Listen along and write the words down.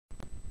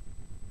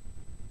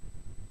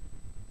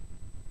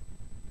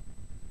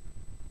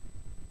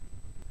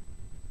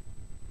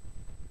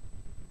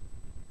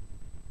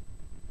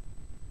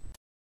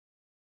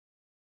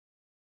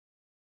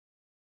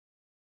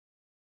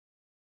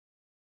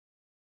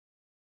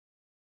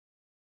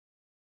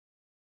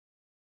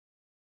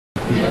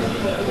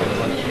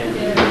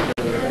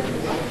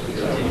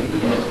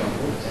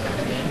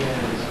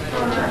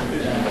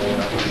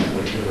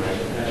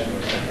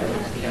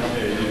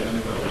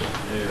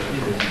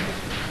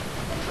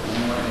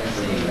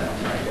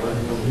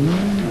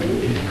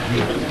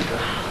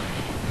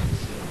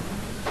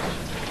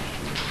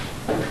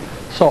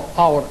So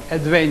our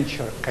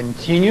adventure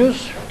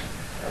continues.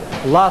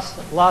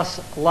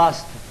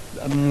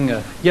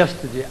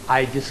 Yesterday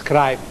I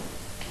described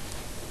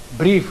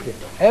briefly,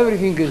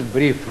 everything is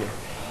briefly,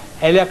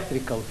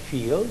 electrical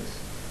fields,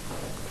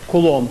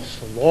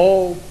 Coulomb's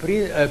law,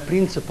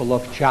 principle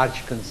of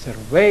charge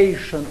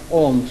conservation,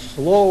 Ohm's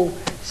law,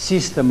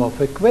 system of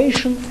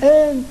equation,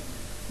 and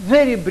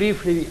very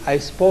briefly I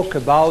spoke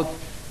about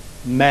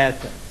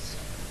methods.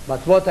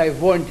 But what I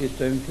wanted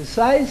to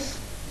emphasize,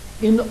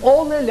 in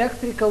all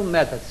electrical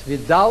methods,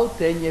 without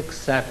any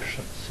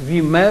exceptions,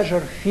 we measure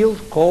field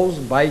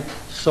caused by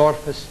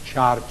surface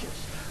charges.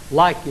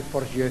 Lucky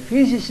for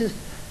geophysicists,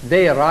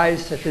 they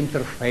arise at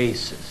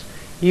interfaces.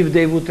 If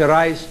they would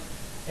arise,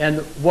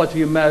 and what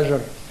we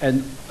measure,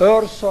 an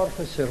Earth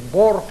surface or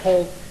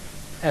borehole,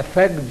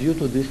 effect due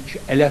to this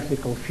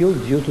electrical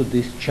field due to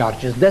these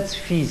charges. That's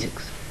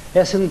physics.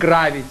 As in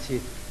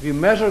gravity, we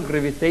measure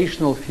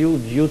gravitational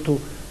field due to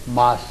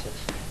masses.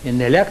 In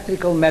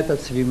electrical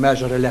methods, we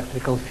measure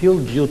electrical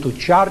field due to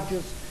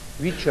charges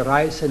which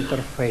arise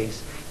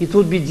interface. It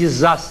would be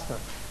disaster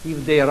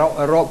if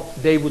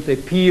they would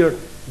appear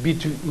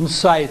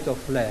inside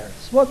of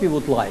layers. What we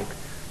would like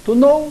to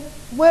know,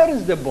 where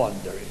is the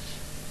boundaries?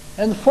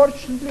 And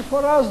fortunately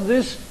for us,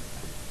 this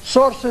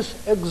source is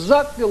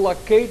exactly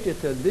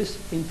located at this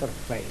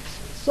interface.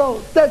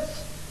 So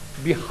that's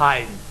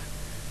behind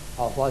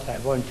of what I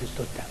wanted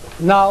to tell.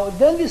 Now,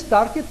 then we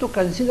started to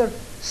consider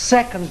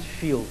second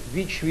field,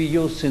 which we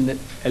use in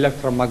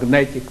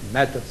electromagnetic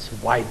methods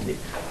widely,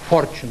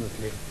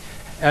 fortunately.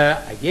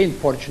 Again,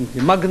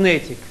 fortunately,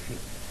 magnetic field.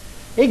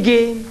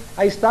 Again,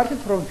 I started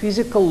from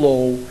physical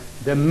law,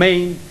 the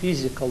main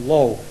physical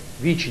law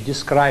which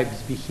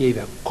describes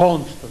behavior,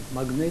 constant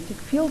magnetic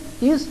field,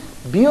 is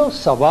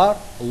Biot-Savart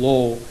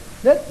law.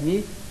 Let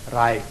me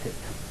write it.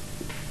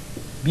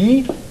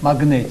 B,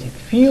 magnetic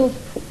field.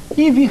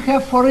 If we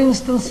have, for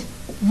instance,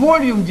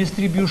 volume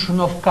distribution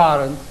of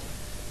current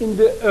in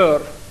the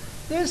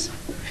Earth, this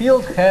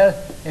field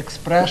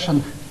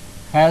expression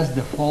has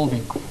the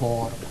following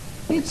form.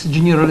 It's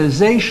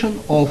generalization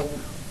of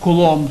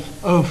Coulomb's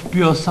of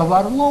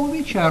Biot-Savart law,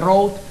 which I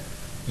wrote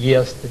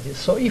yesterday.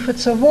 So if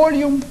it's a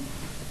volume,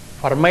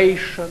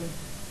 formation,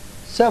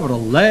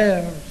 several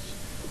layers,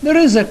 there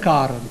is a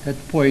current at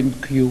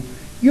point Q.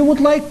 You would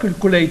like to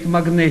calculate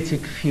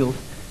magnetic field.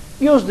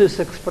 Use this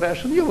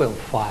expression, you will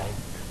find.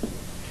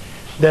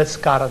 That's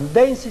current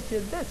density,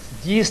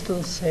 that's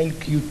distance,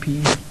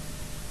 LQP.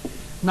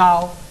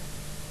 Now,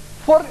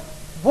 for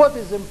what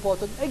is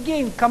important,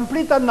 again,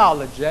 complete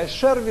analogy. I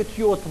share with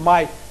you what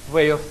my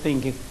way of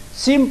thinking.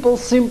 Simple,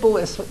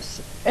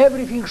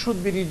 everything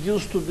should be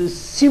reduced to the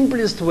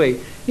simplest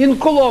way. In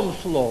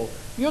Coulomb's law,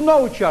 you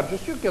know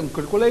charges, you can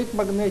calculate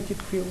magnetic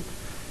field.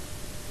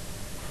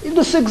 It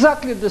is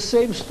exactly the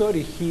same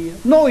story here.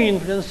 No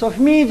influence of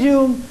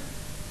medium.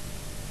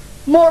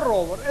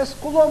 Moreover, as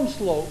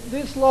Coulomb's law,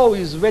 this law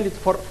is valid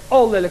for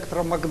all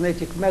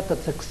electromagnetic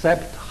methods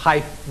except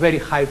very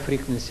high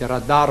frequency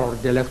radar or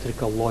the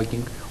electrical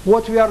logging.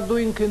 What we are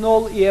doing in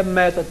all EM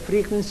method,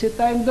 frequency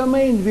time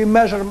domain, we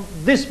measure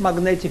this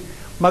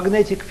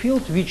magnetic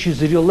field which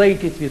is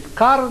related with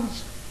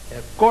currents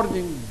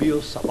according to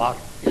Biot-Savart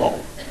law.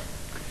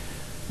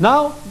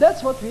 Now,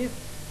 that's what we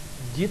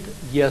did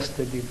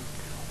yesterday.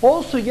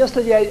 Also,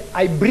 yesterday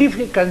I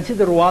briefly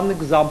considered one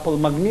example,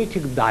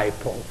 magnetic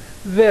dipole.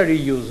 Very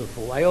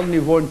useful. I only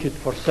wanted,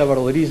 for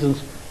several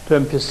reasons, to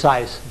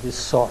emphasize this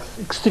source.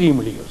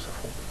 Extremely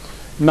useful.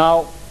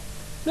 Now,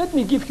 let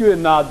me give you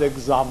another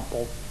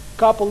example.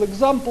 Couple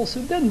examples,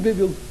 and then we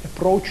will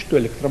approach to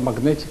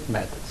electromagnetic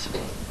methods.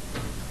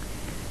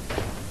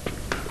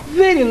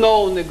 Very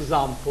known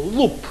example,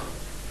 loop.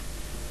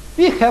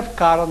 We have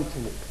current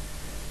loop.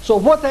 So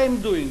what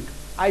I'm doing,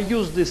 I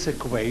use this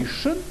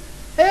equation,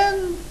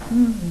 and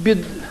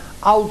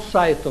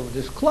outside of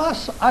this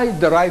class, I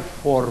derive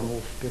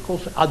formulas,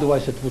 because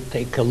otherwise it would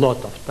take a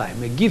lot of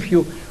time. I give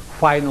you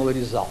final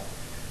result.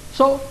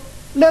 So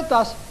let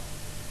us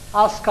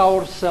ask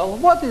ourselves,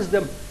 what is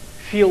the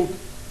field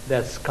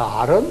that's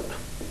current?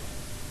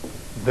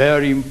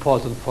 Very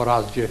important for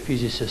us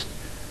geophysicists,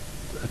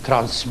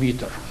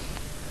 transmitter.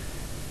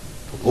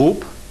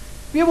 Loop.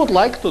 We would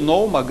like to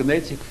know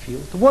magnetic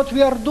field. What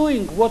we are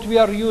doing, what we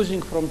are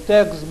using from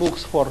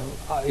textbooks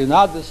in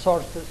other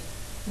sources,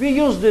 we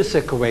use this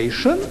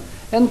equation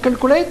and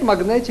calculate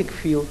magnetic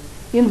field.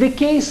 In the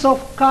case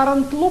of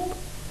current loop,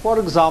 for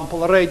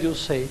example,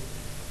 radius A,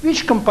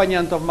 which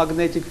component of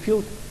magnetic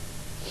field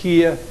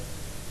here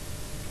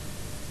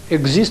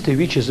exists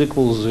which is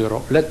equal to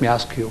 0? Let me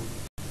ask you.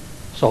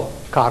 So,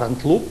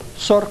 current loop,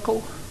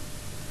 circle.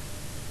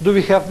 Do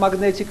we have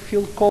magnetic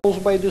field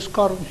caused by this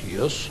current?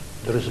 Yes,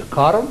 there is a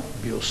current,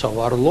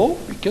 Biot-Savart law,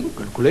 we can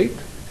calculate.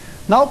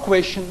 Now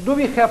question, do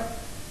we have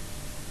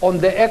on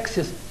the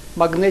axis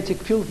magnetic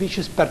field which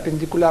is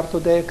perpendicular to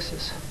the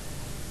axis?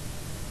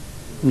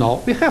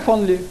 No, we have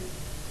only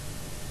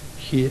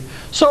here.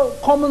 So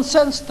common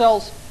sense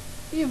tells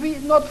if we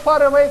not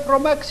far away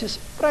from axis,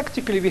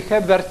 practically we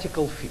have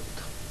vertical field.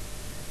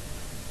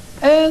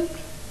 And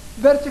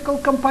vertical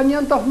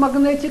component of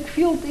magnetic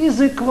field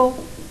is equal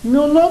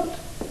mu naught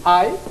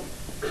I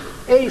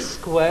A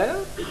square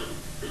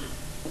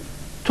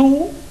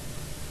to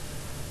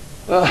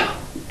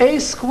A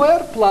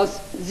square plus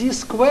Z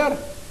square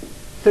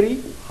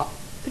 3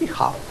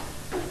 half.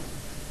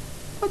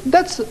 But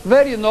that's a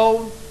very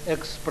known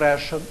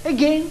expression.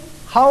 Again,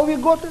 how we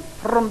got it?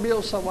 From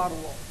Biot-Savart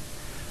law.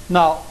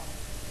 Now,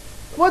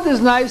 what is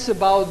nice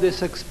about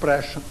this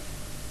expression?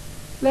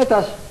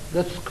 That's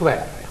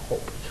square, I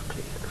hope it's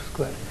clear,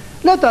 square.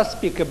 Let us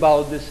speak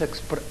about this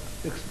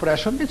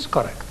expression. It's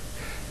correct.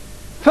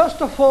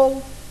 First of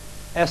all,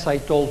 as I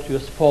told you,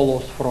 as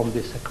follows from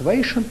this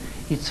equation,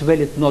 it's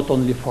valid not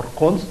only for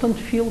constant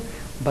field,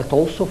 but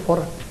also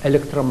for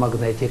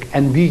electromagnetic,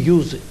 and we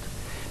use it.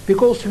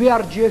 Because we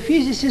are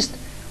geophysicists,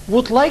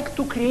 would like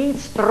to create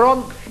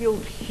strong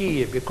field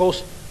here,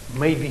 because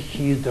maybe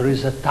here there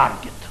is a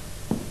target.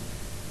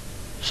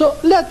 So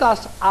let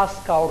us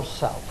ask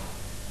ourselves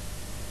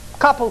a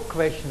couple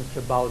questions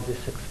about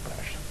this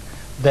expression.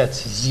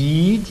 That's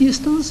Z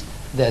distance,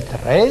 that's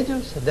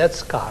radius,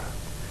 that's current.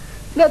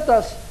 Let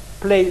us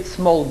play a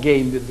small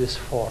game with this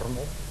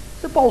formula.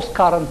 Suppose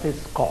current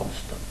is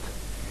constant.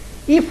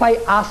 If I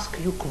ask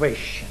you a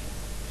question,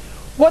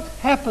 what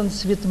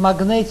happens with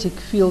magnetic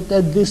field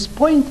at this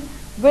point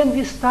when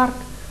we start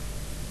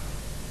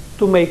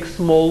to make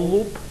small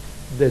loop,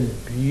 then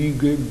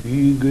bigger,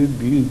 bigger,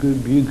 bigger,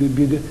 bigger,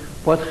 bigger?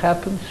 What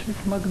happens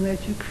with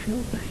magnetic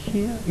field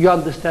here? You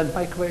understand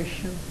my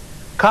question?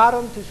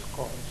 Current is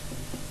constant.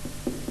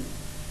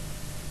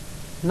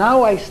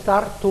 Now I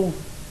start to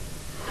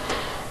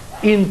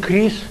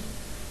increase.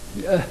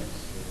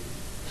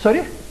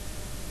 Sorry?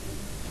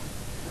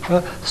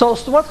 So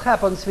what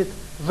happens with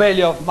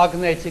value of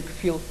magnetic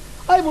field?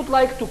 I would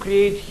like to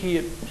create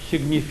here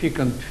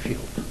significant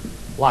field,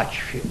 large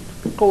field,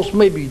 because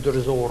maybe there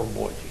is our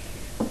body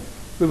here.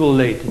 We will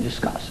later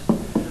discuss it.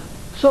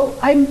 So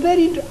I'm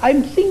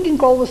thinking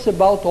always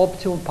about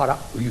optimal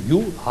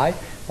parameter.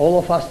 All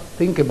of us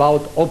think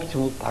about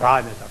optimal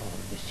parameter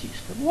of the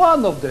system.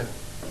 One of the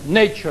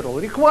natural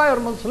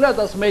requirements, let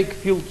us make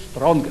field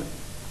stronger.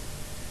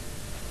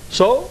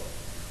 So,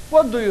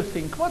 what do you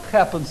think? What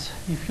happens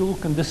if you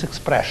look in this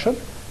expression?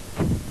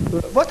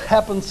 What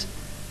happens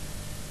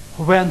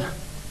when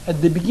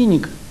at the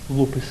beginning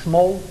loop is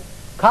small,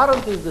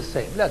 current is the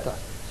same? Let us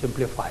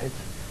simplify it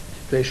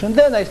situation.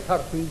 Then I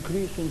start to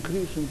increase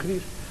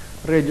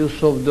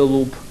radius of the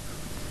loop.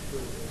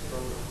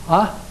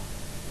 Huh?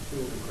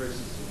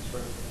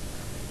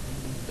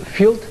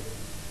 Field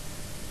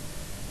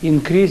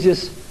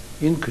increases,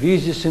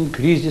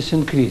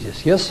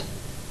 yes?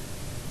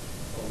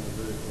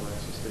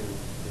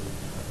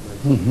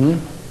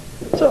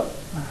 So,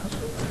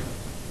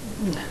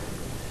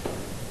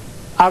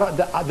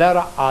 there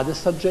are other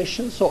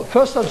suggestions. So,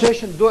 first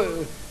suggestion,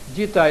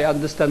 did I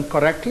understand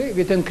correctly?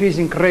 With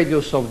increasing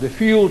radius of the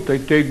field, I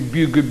take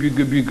bigger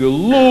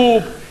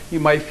loop,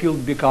 and my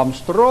field becomes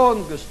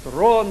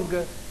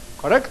stronger.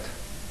 Correct?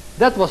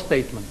 That was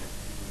statement.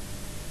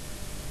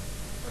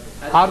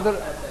 At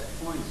that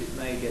point, it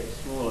may get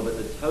smaller, but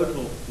the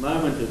total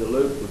moment of the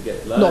loop will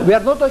get lower. No, we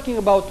are not talking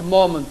about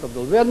moment of the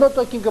loop. We are not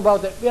talking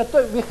about that.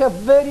 We have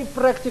very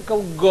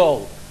practical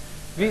goal.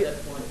 We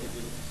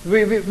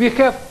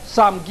have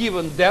some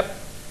given depth,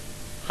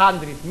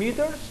 100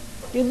 meters,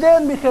 and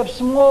then we have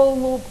small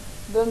loop,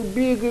 then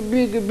bigger,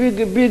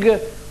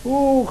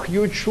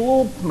 huge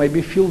loop,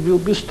 maybe field will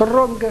be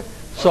stronger.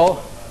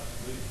 So,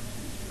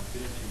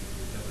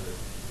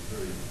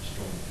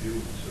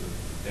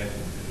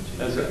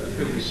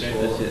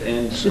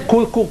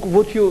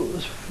 would you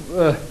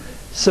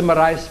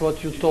summarize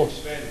what you told?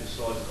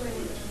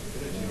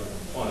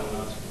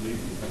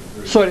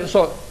 Sorry,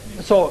 so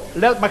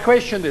my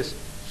question is,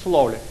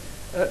 slowly,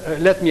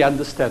 let me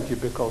understand you,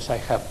 because I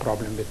have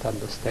problem with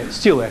understanding.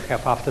 Still I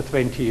have, after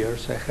 20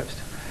 years,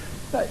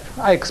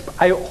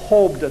 I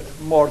hope that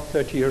more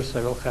 30 years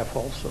I will have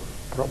also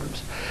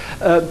problems.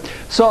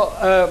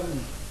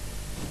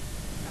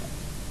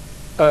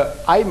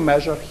 I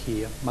measure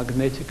here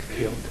magnetic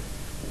field.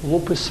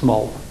 Loop is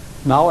small.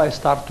 Now I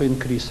start to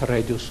increase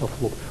radius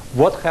of loop.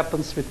 What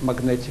happens with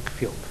magnetic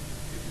field?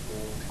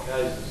 It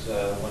goes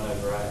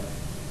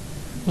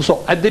 1/8.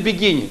 So at the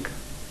beginning.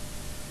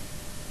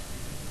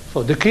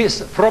 So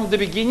decrease from the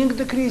beginning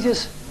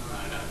decreases. No.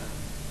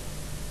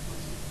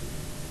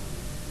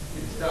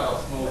 It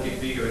starts small, get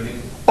bigger, and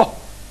then. Oh,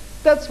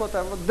 that's what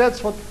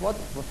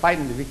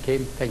finally we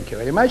came. Thank you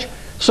very much.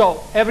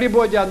 So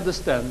everybody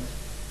understands.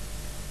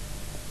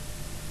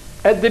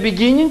 At the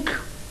beginning,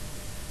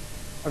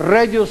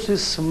 radius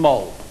is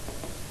small.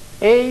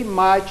 A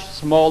much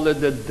smaller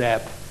than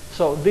depth.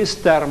 So this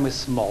term is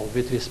small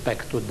with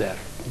respect to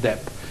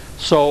depth.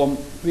 So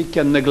we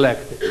can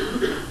neglect it.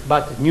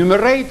 But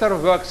numerator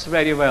works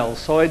very well.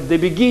 So at the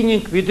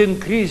beginning, with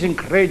increasing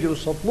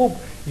radius of loop,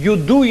 you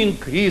do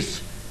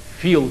increase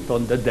field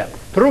on the depth.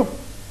 True?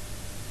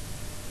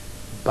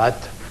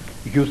 But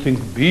you think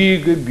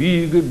bigger.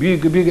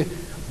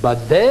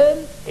 But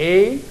then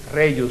A,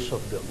 radius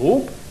of the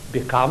loop,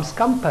 becomes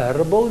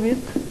comparable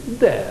with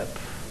depth.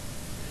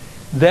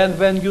 Then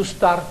when you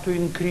start to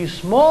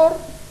increase more,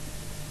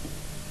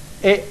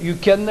 you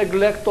can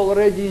neglect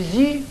already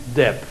Z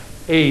depth.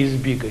 A is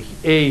bigger.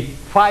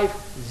 A5,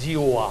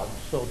 Z1.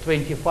 So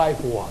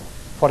 25, 1.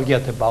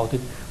 Forget about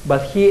it.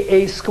 But here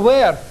A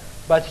squared.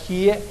 But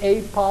here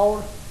A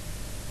power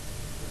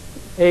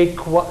A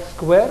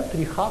squared,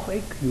 3/2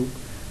 A cubed.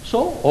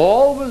 So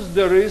always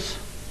there is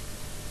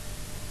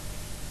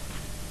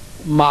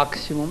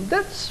maximum.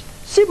 That's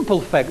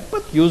simple fact,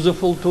 but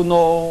useful to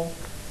know.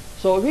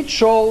 So it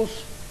shows,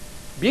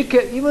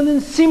 even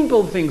in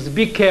simple things,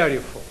 be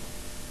careful.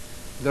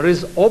 There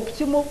is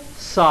optimal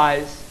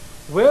size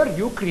where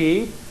you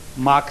create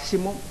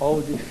maximum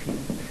of the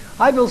field.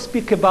 I will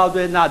speak about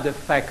another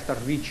factor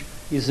which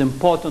is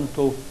important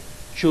to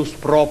choose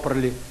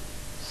properly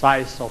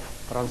size of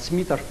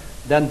transmitter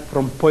than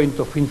from point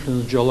of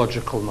influence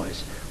geological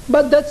noise.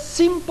 But that's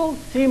simple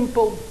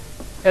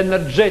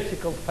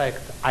energetical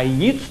factor. I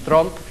need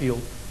strong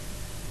field.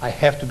 I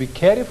have to be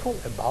careful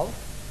about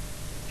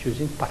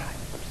choosing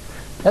parameters.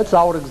 That's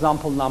our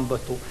example number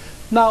 2.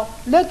 Now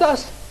let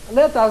us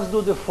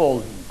do the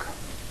following.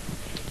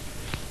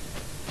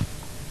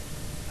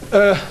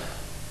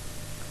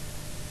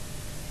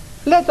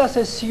 Let us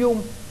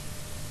assume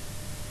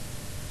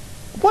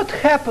what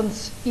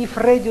happens if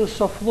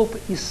radius of loop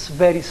is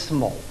very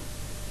small.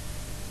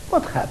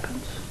 What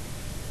happens?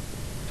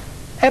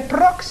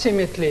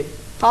 Approximately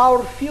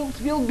our field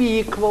will be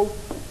equal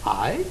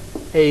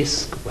A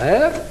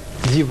squared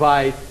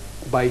divided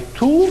by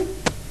 2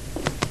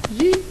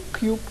 Z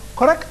cubed,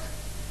 correct?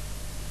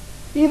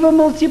 Even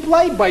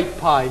multiply by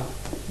pi,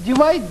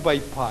 divide by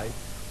pi,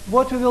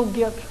 what we will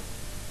get?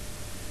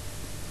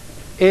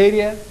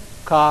 Area,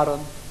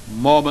 current,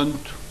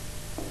 moment.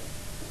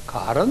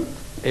 Current,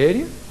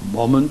 area,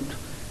 moment,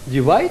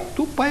 divide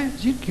 2 pi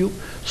Z cubed.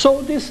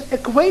 So this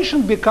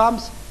equation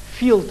becomes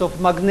field of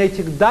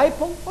magnetic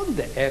dipole on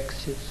the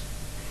axis.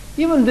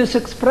 Even this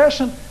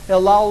expression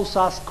allows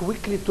us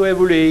quickly to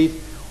evaluate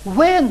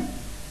when,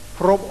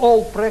 from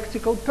all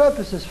practical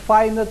purposes,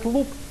 finite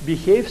loop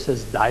behaves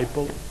as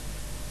dipole.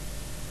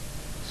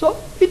 So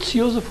it's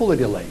useful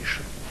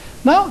relation.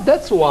 Now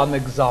that's one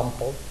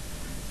example.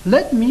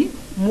 Let me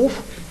move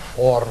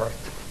forward.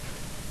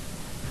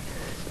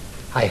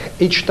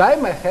 Each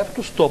time I have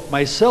to stop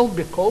myself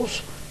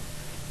because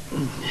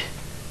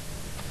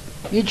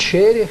each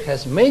area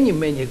has many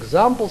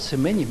examples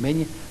and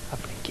many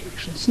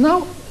applications.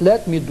 Now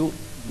let me do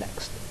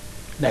next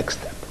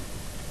step.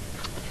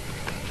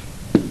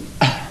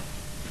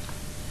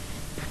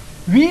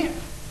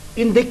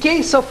 In the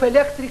case of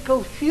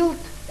electrical field,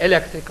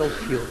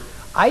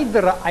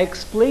 either I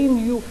explain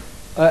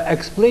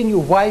you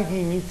why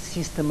we need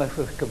system of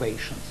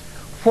equations.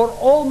 For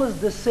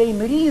almost the same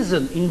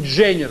reason in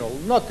general,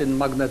 not in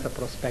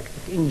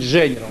magnetoprospective, in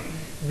general,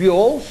 we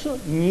also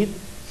need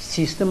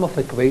system of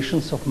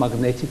equations of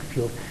magnetic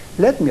field.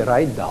 Let me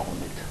write down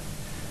it.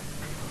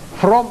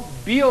 From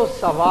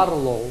Biot-Savart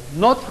law,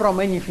 not from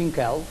anything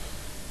else,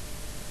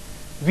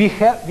 we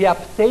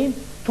obtain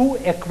 2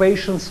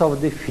 equations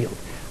of the field.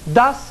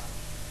 Does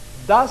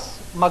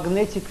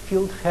magnetic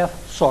field have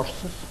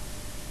sources?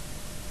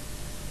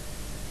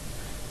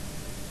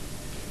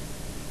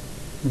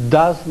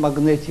 Does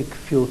magnetic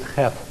field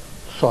have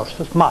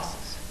sources,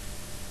 masses?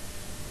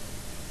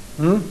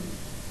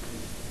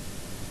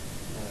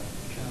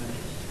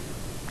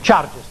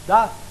 Charges.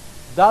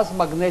 Does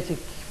magnetic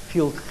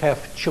field have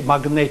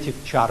magnetic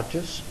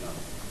charges?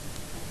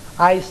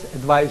 I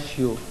advise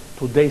you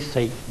today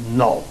say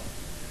no.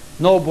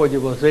 Nobody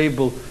was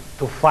able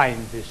to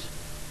find these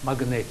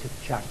magnetic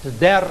charges.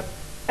 They're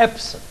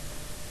absent.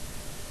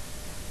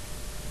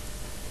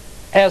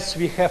 As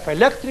we have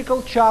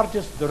electrical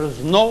charges, there is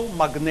no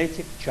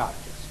magnetic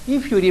charges.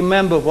 If you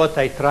remember what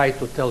I tried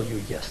to tell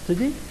you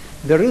yesterday,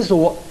 there is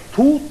 2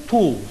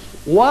 tools.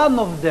 One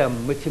of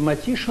them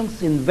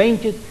mathematicians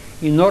invented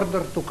in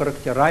order to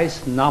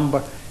characterize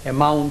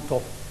amount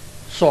of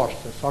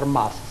sources or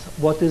masses.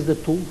 What is the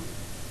tool?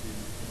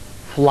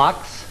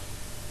 Flux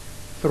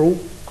through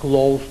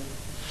closed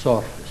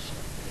surface.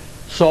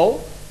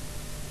 So,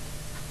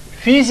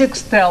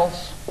 physics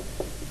tells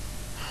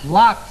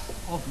flux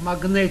of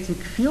magnetic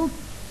field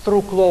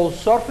through closed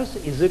surface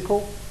is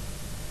equal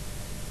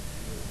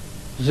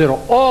 0.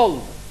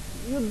 All.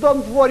 You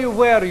don't worry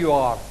where you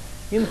are.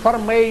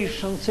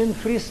 Informations in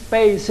free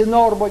space, in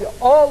orbit,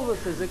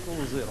 always is equal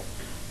to 0.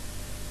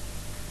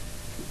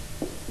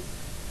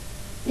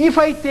 If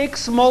I take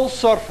small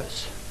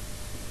surface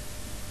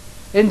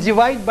and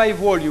divide by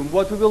volume,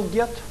 what we will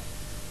get?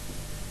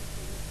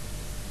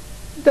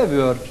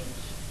 Divergence.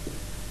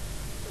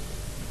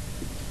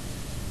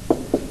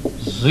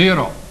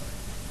 0.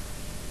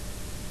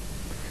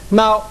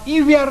 Now,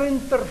 if we are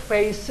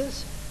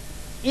interfaces,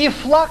 if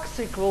flux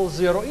equals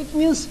 0, it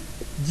means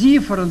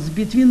difference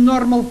between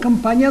normal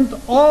component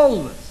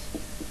always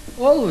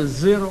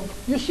 0.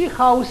 You see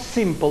how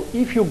simple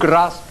if you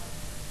grasp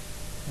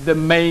the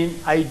main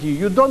idea.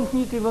 You don't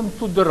need even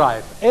to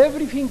derive.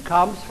 Everything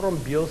comes from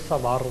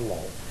Biot-Savart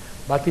law.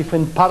 But if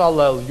in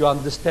parallel you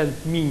understand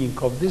meaning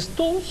of these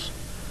tools,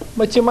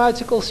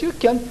 mathematicals, you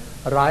can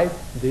write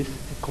these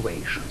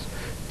equations.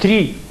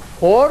 3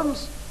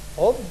 forms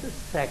of the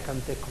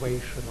second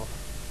equation of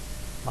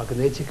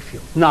magnetic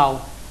field.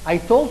 Now, I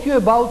told you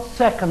about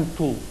second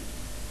tool,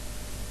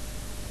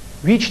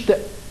 which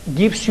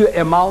gives you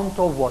amount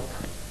of what?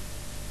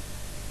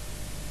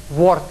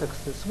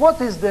 Vortexes.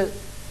 What is the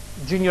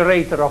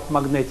generator of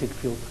magnetic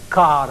field?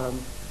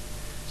 Current.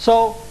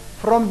 So,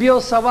 from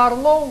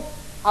Biot-Savart law,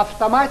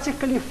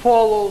 automatically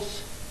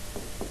follows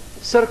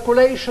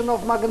circulation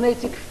of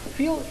magnetic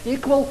field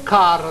equal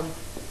current.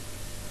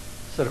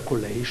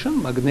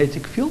 Circulation,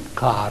 magnetic field,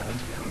 current.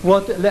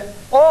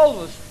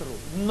 Always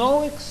true,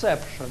 no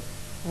exception.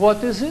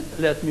 What is it?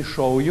 Let me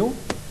show you.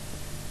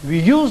 We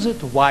use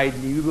it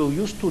widely. We will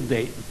use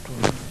today,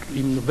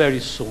 very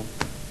soon.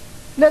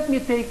 Let me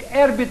take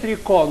arbitrary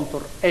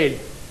contour L.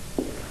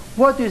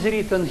 What is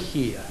written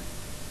here?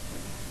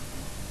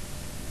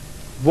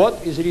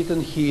 What is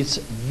written here is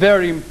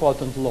very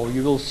important law.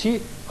 You will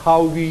see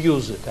how we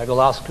use it. I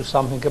will ask you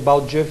something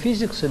about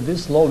geophysics, and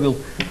this law will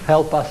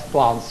help us to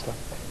answer.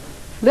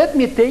 Let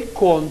me take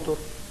contour.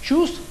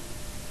 Choose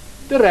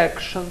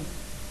direction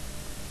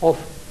of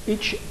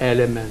each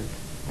element,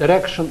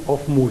 direction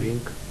of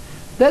moving.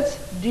 That's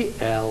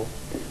dl.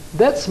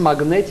 That's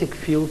magnetic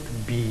field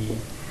B.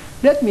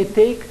 Let me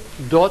take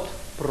dot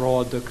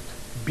product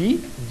B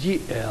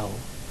dl.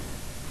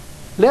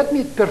 Let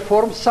me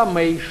perform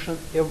summation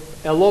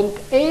along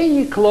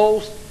any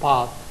closed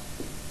path.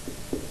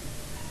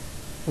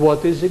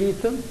 What is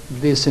written?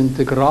 This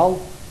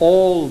integral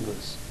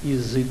always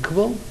is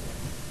equal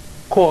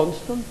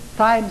constant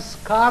times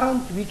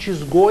current which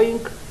is going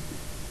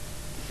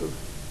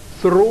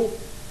through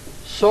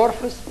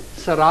surface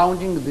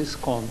surrounding this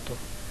contour.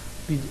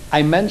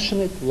 I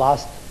mentioned it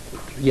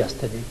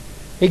yesterday.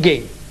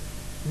 Again,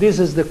 this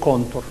is the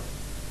contour.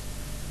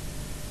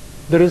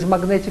 There is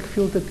magnetic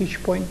field at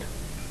each point.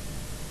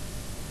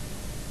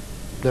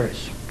 There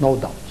is, no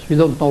doubt. We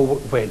don't know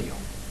value.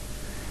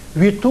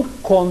 We took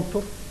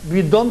contour.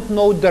 We don't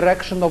know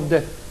direction of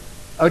the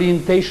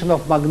orientation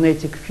of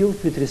magnetic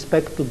field with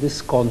respect to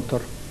this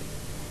contour.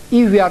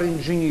 If we are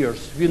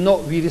engineers,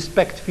 we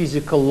respect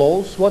physical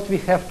laws. What we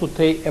have to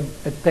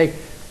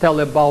tell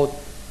about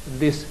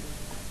this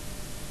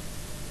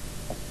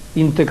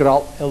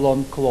integral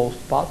along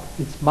closed path,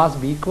 it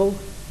must be equal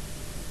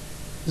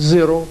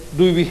 0.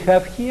 Do we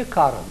have here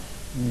current?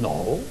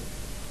 No.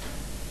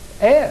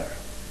 Air.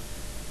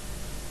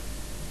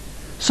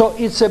 So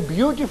it's a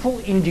beautiful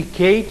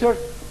indicator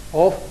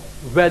of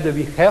whether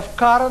we have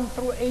current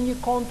through any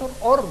contour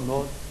or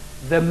not.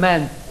 The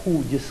man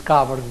who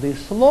discovered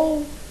this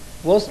law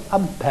was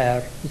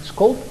Ampere. It's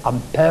called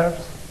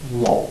Ampere's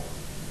law.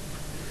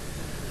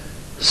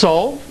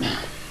 So,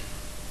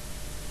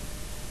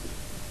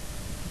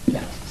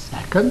 just a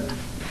second.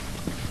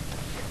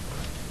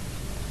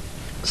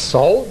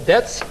 So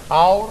that's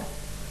our,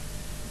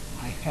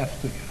 I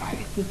have to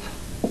write it.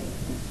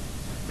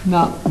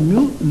 Now,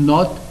 mu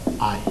not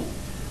I.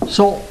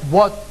 So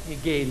what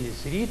again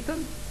is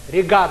written?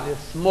 Regardless,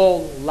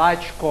 small,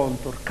 large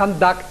contour,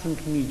 conducting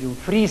medium,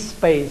 free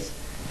space,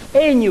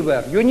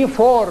 anywhere,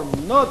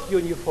 uniform, not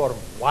uniform,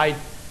 wide,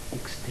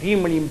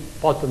 extremely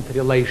important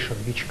relation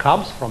which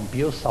comes from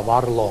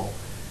Biot-Savart law.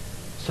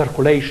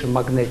 Circulation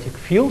magnetic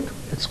field,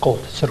 it's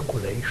called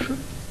circulation,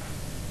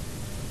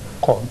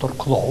 contour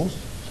closed,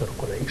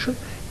 circulation,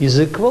 is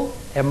equal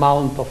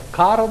amount of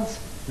currents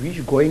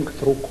which going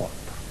through contour.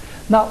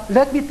 Now,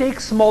 let me take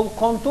small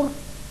contour,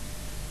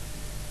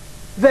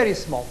 very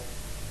small,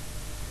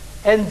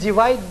 and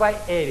divide by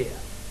area.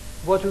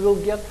 What we will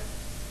get?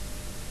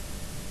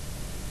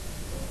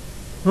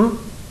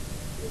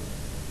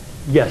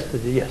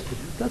 Yesterday.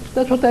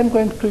 That's what I'm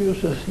going to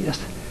use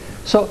yesterday.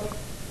 So,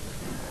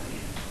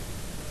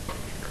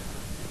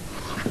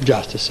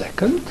 just a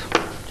second.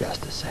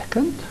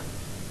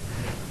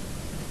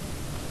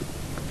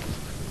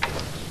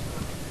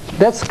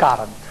 That's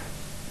current.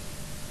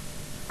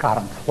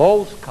 Current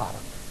flows, current.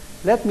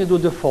 Let me do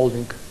the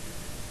following.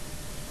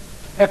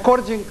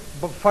 According to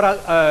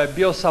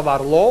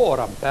Biot-Savart law or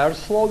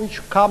Ampere's law,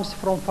 which comes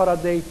from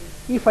Faraday,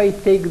 if I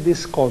take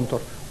this contour,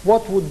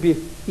 what would be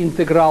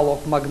integral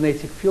of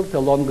magnetic field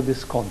along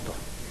this contour?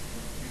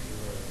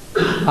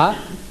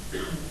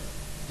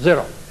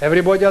 0.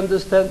 Everybody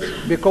understands?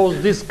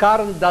 Because this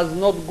current does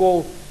not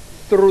go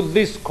through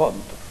this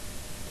contour.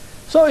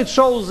 So it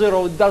shows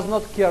 0. It does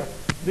not care.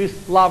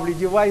 This lovely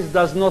device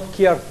does not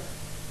care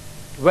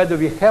whether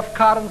we have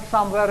current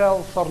somewhere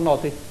else or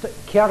not. It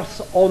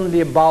cares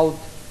only about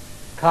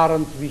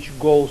current which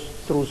goes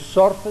through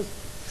surface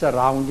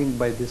surrounding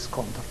by this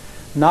contour.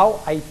 Now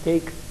I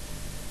take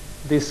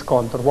this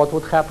contour. What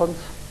would happen?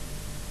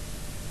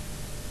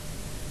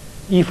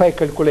 If I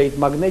calculate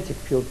magnetic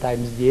field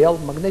times dl,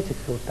 magnetic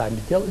field times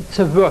dl, it's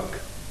a work.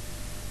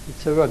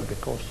 It's a work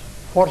because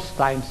force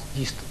times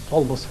distance,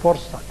 almost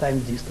force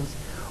times distance.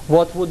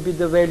 What would be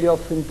the value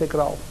of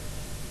integral?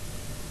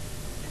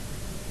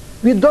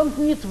 We don't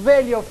need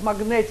value of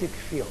magnetic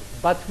field,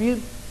 but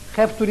we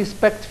have to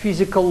respect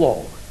physical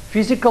law.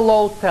 Physical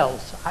law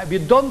tells we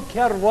don't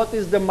care what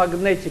is the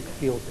magnetic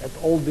field at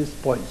all these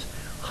points,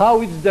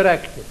 how it's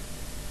directed.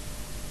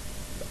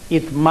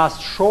 It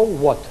must show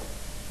what?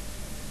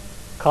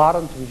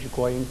 Current which is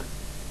going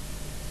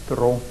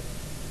through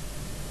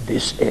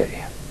this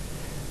area.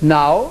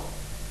 Now,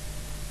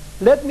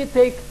 let me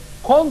take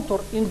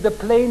contour in the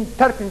plane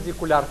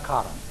perpendicular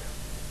current.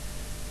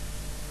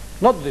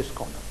 Not this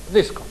contour,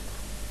 this contour.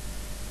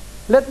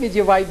 Let me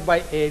divide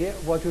by area,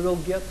 what we will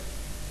get?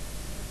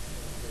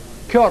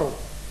 Curl.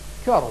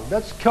 Curl,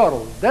 that's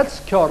curl, that's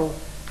curl.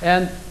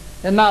 And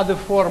another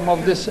form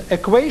of this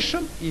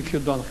equation, if you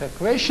don't have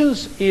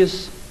equations,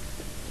 is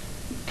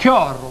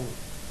curl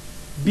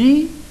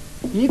B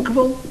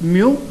equal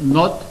mu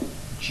naught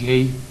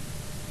J.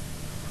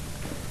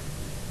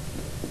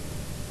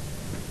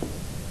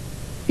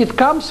 It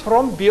comes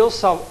from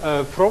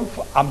from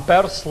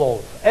Ampere's law.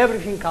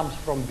 Everything comes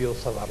from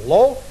Biot-Savart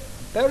law,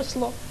 Ampere's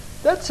law.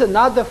 That's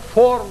another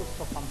form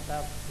of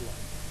Ampere's law.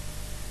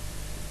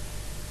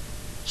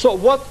 So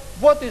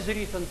what is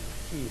written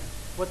here?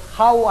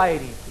 How I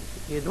read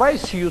it? I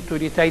advise you to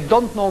read. I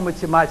don't know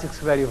mathematics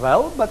very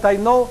well, but I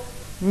know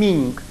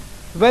meaning.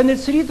 When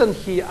it's written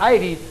here, I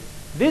read,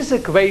 this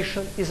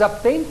equation is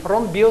obtained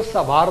from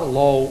Biot-Savart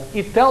law.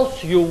 It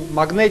tells you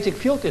magnetic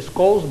field is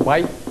caused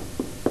by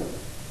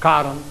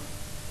current.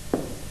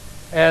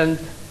 And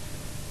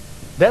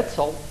that's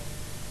all.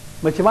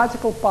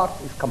 Mathematical part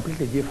is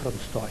completely different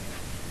story.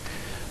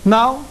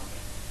 Now,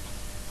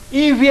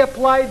 if we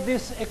apply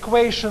this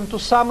equation to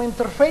some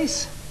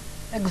interface,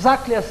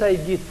 exactly as I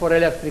did for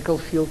electrical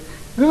field,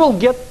 we will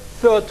get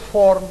third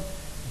form,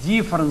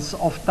 difference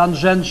of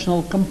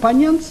tangential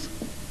components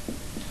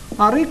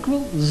are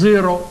equal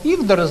 0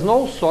 if there is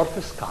no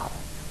surface current.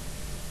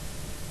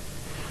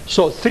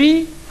 So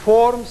 3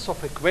 forms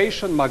of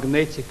equation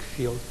magnetic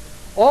field.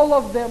 All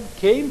of them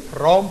came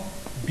from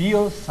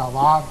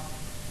Biot-Savart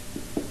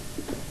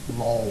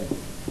law.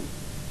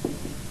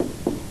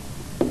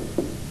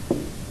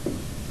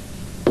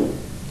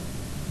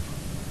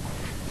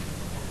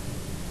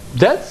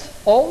 That's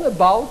all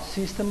about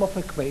system of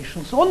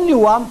equations. Only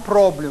one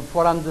problem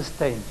for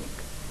understanding.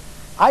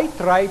 I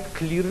tried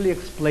clearly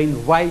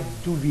explain why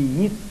do we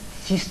need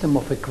system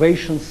of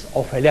equations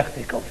of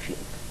electrical field.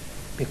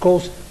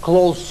 Because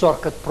closed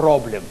circuit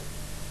problem.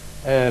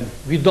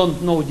 We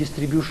don't know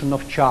distribution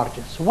of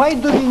charges. Why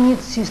do we need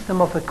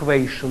system of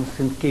equations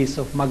in case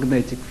of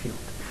magnetic field?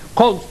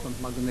 Constant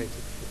magnetic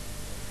field.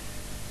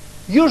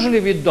 Usually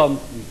we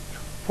don't need.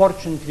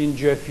 Fortunately in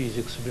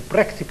geophysics we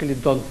practically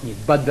don't need,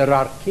 but there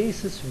are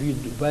cases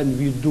when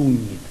we do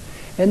need.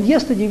 And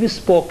yesterday we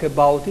spoke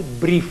about it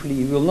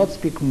briefly, we will not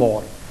speak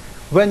more.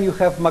 When you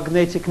have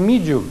magnetic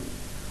medium,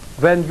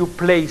 when you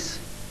place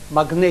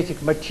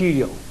magnetic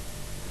material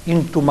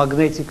into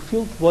magnetic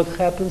field, what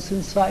happens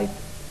inside?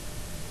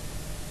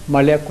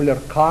 Molecular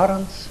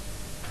currents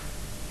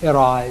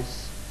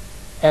arise.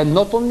 And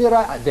not only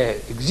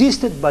they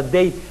existed, but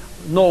they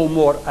no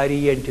more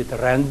oriented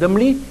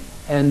randomly,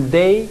 and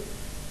they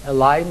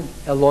align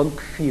along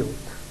field,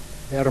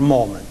 their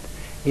moment.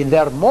 In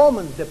their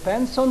moment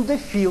depends on the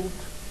field,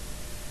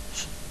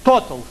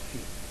 total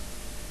field.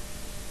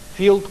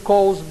 Field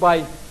caused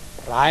by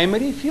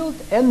primary field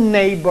and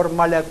neighbor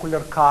molecular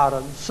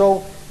current.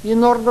 So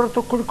in order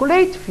to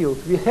calculate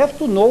field, we have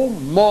to know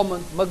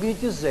moment,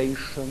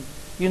 magnetization.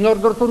 In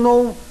order to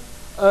know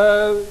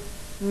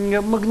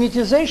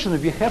magnetization,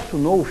 we have to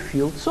know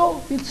field.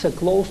 So it's a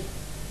closed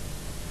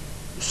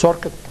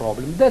circuit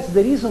problem. That's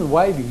the reason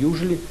why we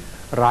usually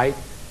write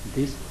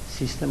this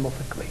system of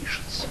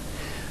equations.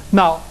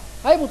 Now,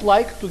 I would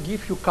like to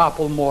give you a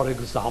couple more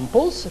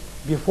examples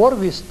before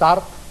we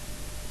start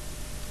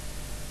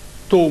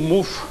to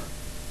move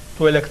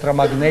to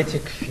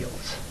electromagnetic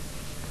fields.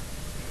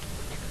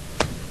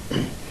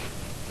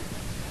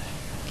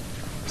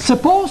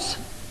 Suppose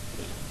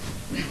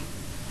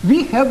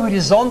we have a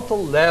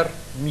horizontal layer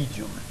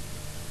medium.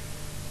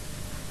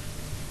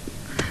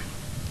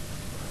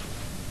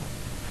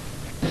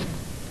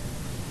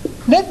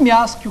 Let me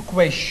ask you a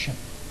question.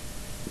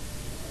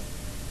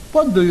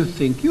 What do you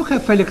think? You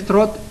have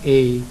electrode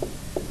A.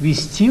 We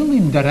still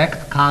in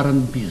direct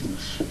current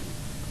business.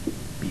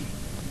 B.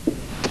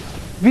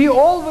 We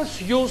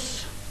always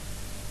use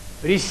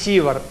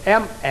receiver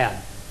MN.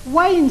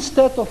 Why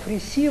instead of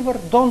receiver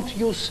don't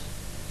use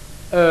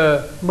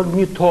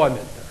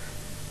magnetometer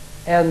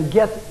and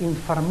get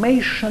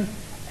information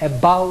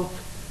about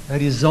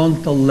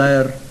horizontal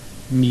layer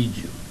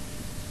medium?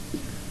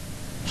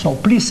 So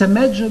please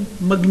imagine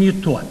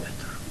magnetometer.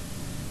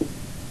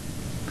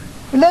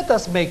 Let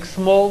us make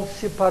small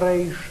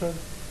separation,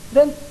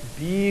 then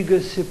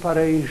bigger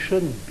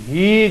separation,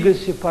 bigger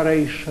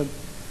separation.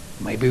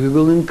 Maybe we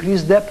will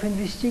increase depth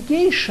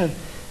investigation,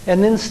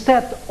 and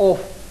instead of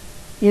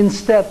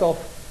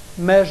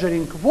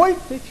measuring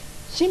voltage,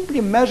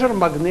 simply measure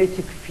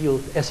magnetic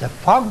field as a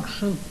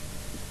function,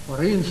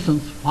 for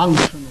instance,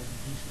 function of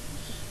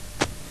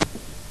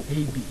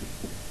distance AB.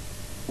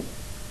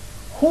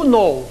 Who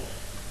knows?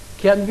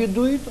 Can we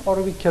do it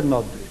or we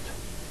cannot do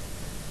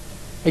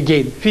it?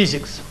 Again,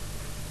 physics.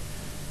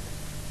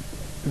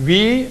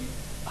 We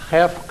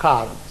have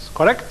currents,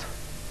 correct?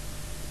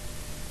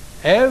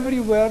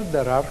 Everywhere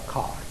there are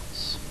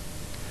currents.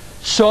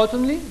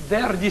 Certainly,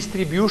 their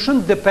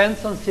distribution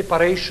depends on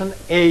separation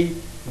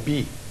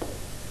AB.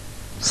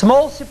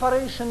 Small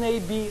separation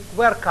AB,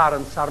 where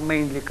currents are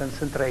mainly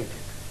concentrated?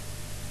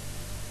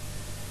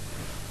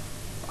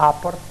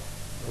 Upper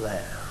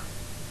layer.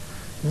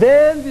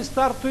 Then we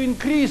start to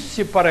increase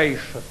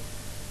separation.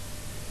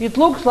 It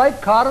looks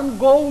like current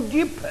go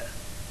deeper.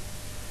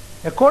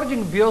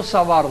 According to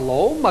Biot-Savart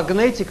law,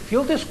 magnetic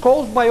field is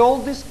caused by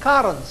all these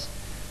currents.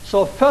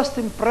 So first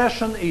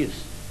impression is,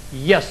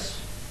 yes,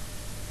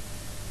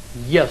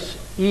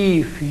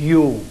 if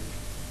you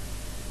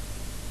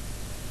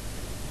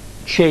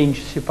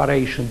change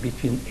separation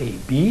between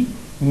AB,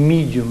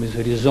 medium is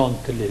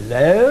horizontally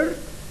layered,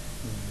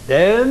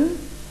 then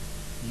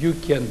you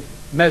can,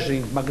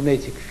 measuring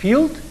magnetic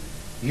field,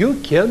 you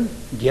can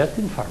get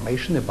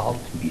information about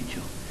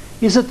medium.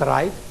 Is it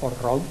right or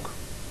wrong?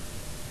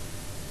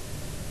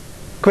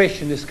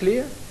 Question is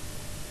clear?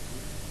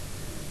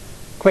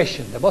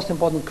 Question, the most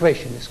important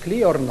question is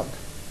clear or not?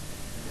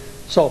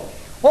 So,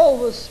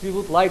 always we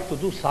would like to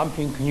do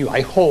something new,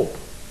 I hope.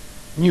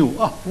 New.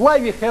 Why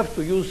we have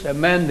to use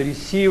MN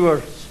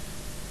receivers,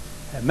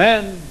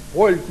 MN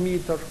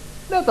voltmeter?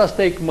 Let us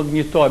take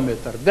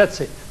magnetometer,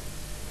 that's it.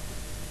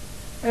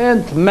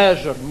 And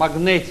measure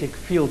magnetic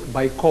field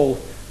by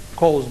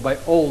caused by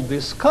all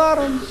these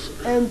currents,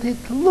 and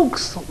it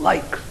looks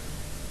like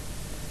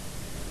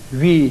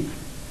we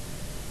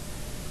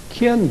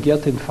can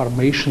get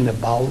information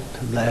about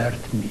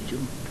layered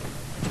medium.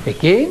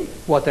 Again,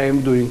 what I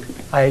am doing,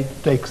 I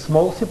take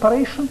small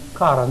separation,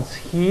 currents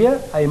here,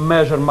 I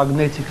measure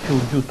magnetic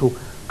field due to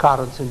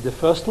currents in the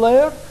first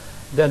layer,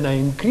 then I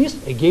increase,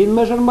 again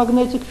measure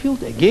magnetic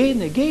field,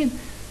 again.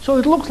 So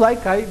it looks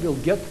like I will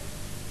get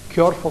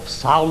curve of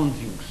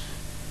soundings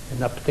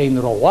and obtain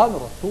rho 1,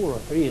 rho 2, rho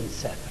 3,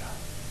 etc.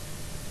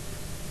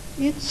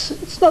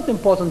 It's not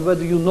important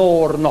whether you know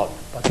or not,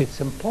 but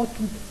it's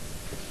important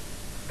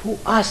to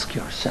ask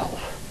yourself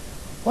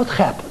what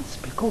happens,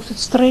 because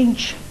it's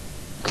strange.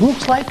 It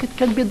looks like it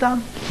can be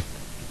done.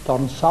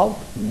 Turns out,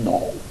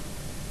 no.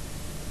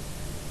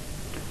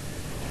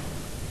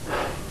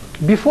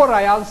 Before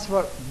I ask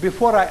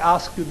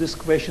you this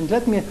question,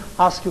 let me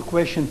ask you a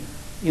question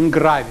in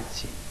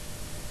gravity.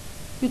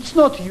 It's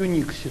not a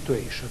unique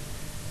situation.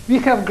 We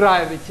have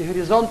gravity,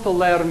 horizontal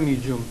layer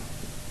medium,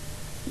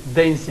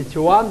 density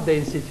 1,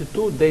 density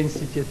 2,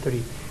 density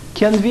 3.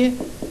 Can we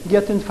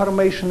get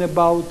information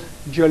about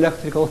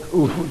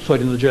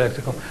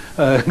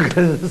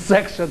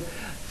section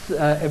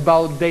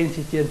about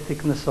density and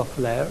thickness of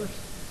layers?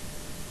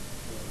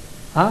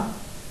 Huh?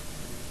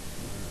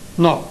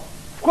 No.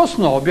 Of course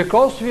no,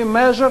 because we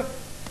measure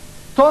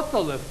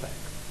total effect.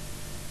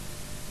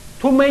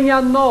 Too many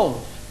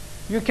unknowns.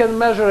 You can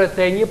measure at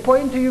any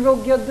point, you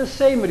will get the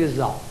same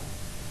result.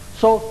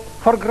 So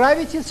for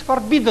gravity, it's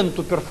forbidden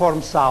to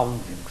perform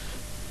soundings.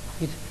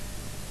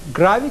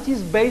 Gravity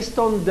is based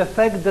on the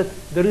fact that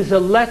there is a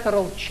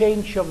lateral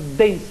change of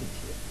density.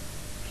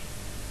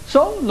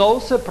 So no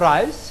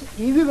surprise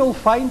if we will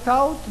find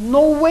out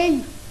no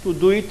way to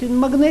do it in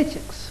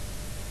magnetics.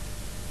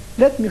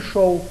 Let me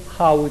show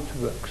how it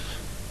works.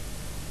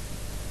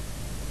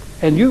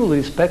 And you will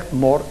respect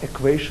more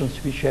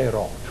equations which I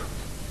wrote.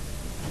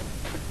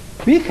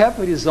 We have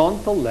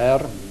horizontal layer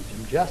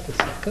medium. Just a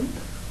second.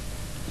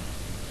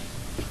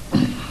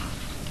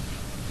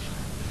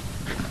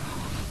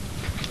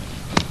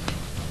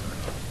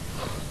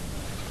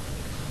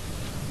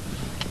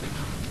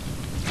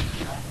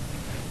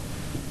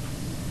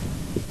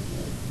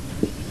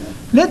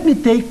 Let me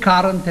take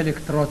current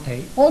electrode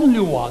A, only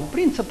one.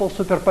 Principal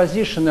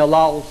superposition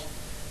allows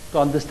to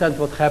understand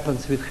what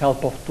happens with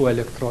help of two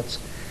electrodes.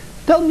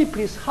 Tell me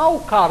please how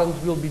current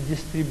will be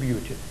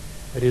distributed.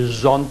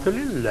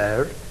 Horizontally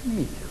layered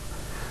medium.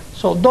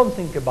 So don't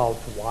think about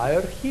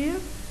wire here.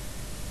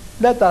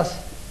 Let us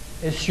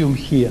assume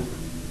here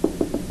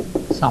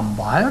some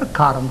wire,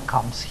 current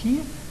comes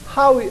here.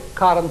 How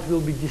current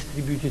will be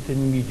distributed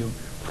in medium?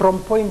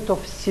 From point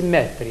of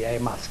symmetry, I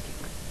am asking.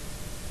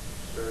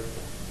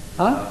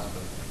 Huh?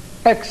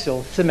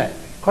 Axial symmetry,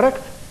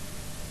 correct?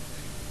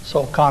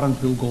 So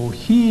current will go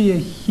here,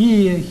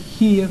 here,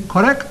 here,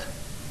 correct?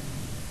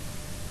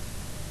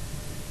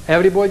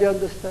 Everybody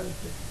understands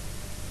it?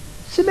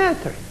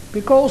 Symmetry,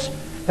 because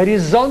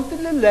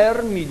horizontally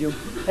layer medium,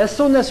 as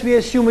soon as we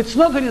assume it's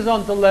not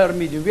horizontal layer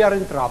medium, we are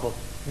in trouble.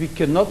 We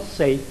cannot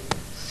say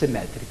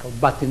symmetrical,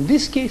 but in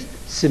this case,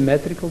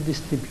 symmetrical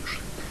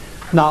distribution.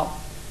 Now,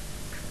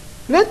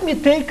 let me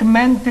take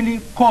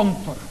mentally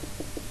contour.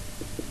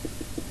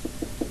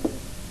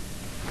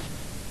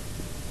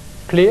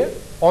 Clear?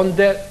 On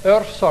the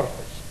Earth's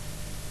surface.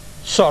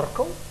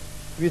 Circle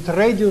with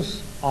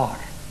radius r.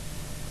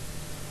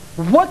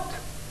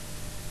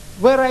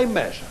 Where I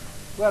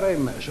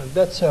measure,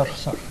 that's Earth's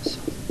surface.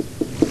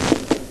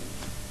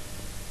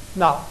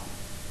 Now,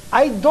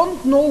 I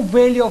don't know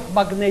value of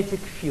magnetic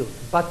field,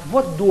 but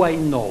what do I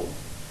know?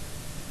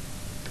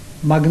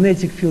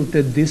 Magnetic field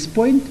at this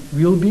point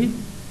will be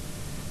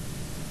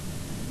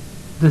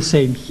the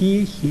same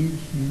here, here,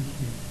 here,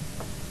 here.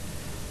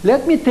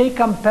 Let me take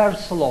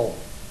Ampere's law,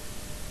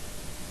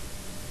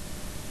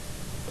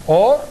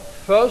 or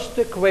first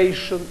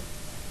equation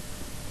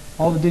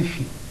of the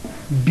field.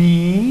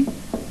 B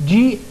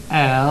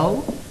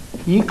GL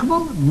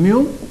equal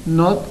mu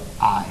naught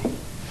I.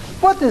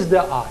 What is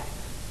the I?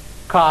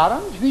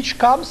 Current which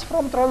comes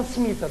from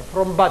transmitter,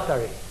 from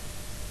battery.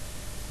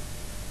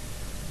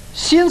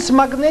 Since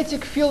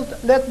magnetic field,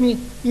 let me,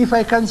 if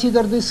I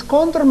consider this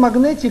contour,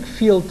 magnetic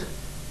field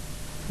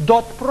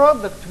dot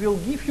product will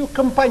give you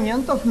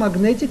component of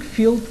magnetic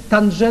field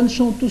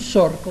tangential to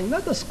circle.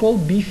 Let us call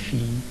B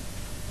phi.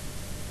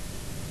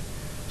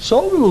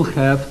 So we will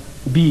have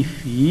B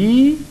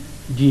phi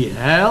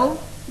dl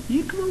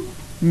equal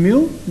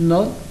mu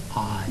naught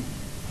I.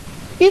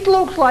 It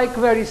looks like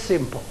very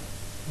simple,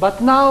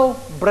 but now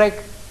break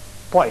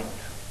point.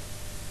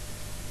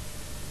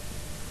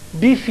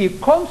 B phi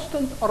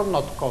constant or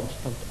not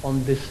constant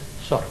on this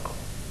circle?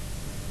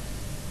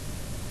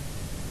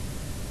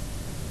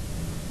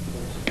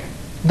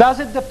 Does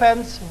it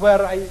depend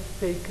where I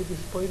take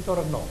this point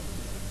or no?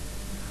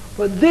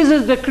 But this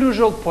is the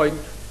crucial point.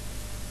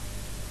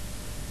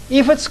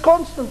 If it's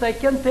constant, I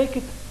can take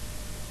it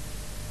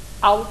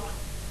out.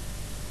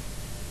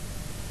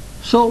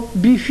 So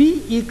B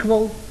phi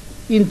equal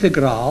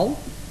integral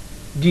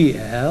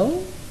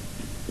dl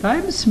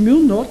times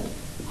mu naught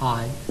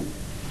I.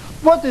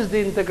 What is the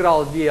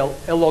integral dl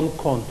along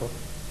contour?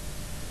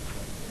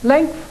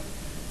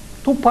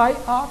 Length 2 pi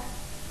r.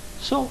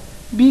 So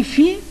B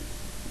phi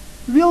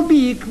will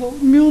be equal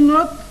mu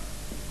naught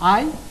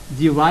I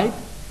divide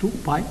 2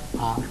 pi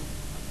r.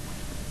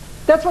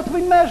 That's what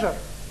we measure.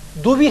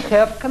 Do we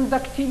have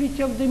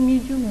conductivity of the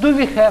medium? Do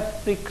we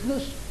have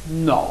thickness?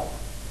 No.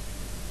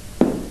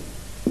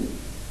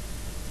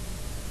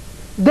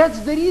 That's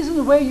the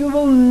reason why you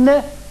will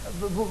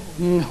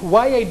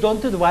why I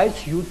don't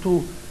advise you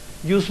to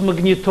use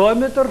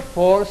magnetometer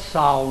for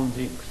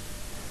soundings.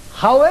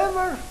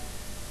 However,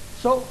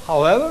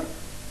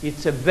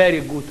 it's a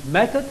very good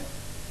method.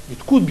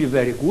 It could be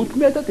very good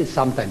method.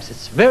 Sometimes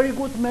it's very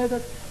good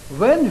method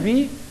when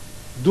we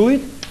do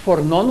it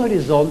for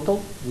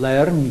non-horizontal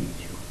layer medium.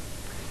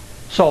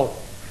 So,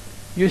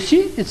 you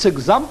see, it's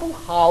example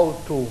how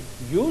to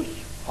use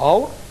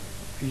our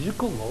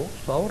physical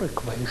laws, our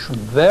equation.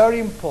 Very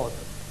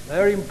important,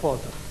 very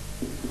important.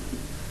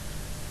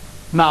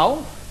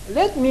 Now,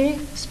 let me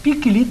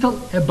speak a little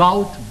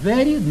about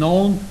very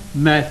known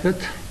method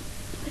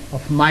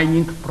of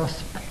mining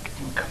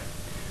prospecting.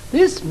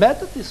 This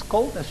method is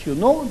called, as you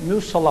know,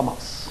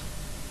 Mus-Salamas.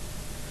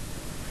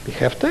 We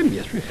have time?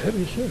 Yes, we have.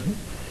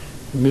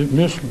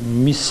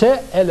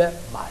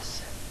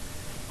 Mise-ele-masse.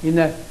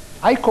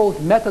 I call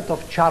it method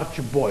of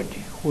charge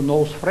body. Who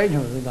knows French?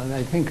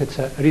 I think it's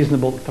a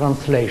reasonable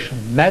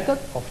translation. Method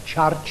of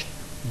charged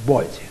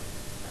body.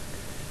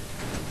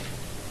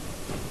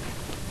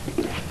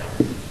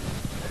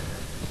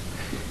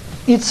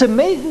 It's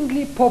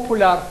amazingly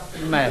popular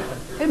method.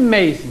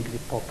 Amazingly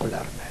popular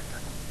method.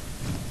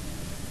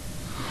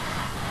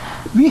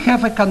 We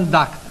have a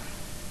conductor,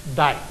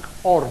 dike,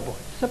 or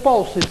body.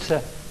 Suppose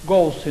it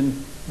goes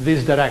in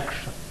this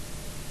direction.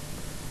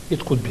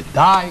 It could be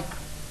dike.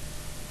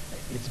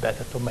 It's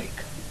better to make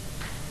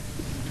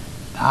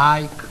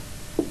dike,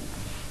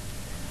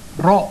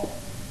 rho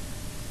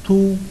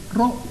 2,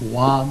 rho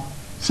 1.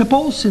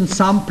 Suppose in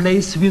some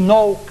place we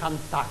know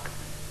contact.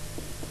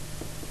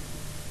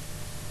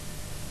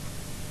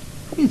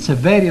 It's a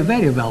very,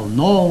 very well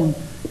known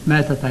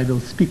method. I will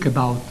speak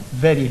about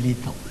very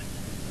little.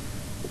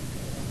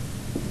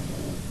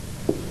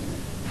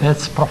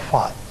 That's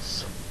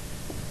profiles.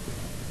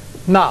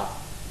 Now,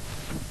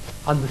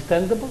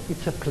 understandable?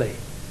 It's a plane.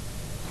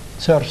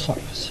 It's Earth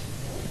surface.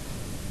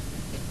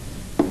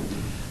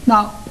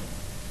 Now,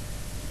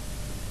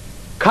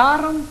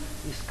 current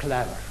is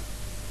clever.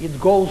 It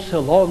goes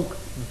along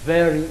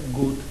very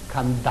good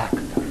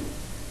conductor.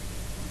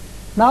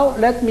 Now,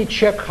 let me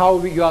check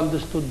how you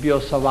understood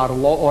Biot-Savart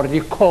law or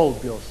recall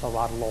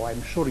Biot-Savart law.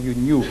 I'm sure you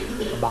knew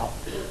about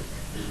it.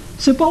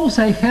 Suppose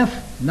I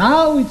have,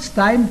 now it's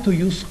time to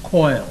use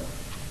coil.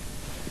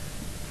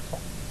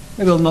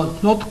 I will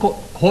not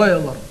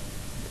coil or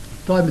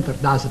diameter,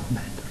 doesn't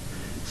matter.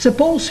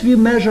 Suppose we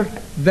measure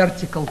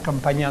vertical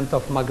component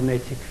of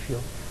magnetic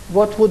field.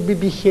 What would be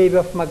behavior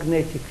of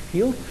magnetic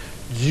field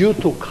due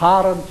to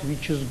current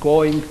which is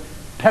going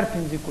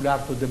perpendicular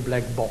to the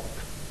black bolt?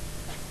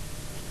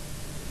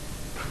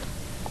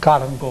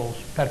 Current goes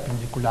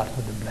perpendicular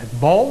to the black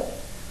bolt.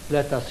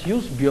 Let us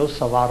use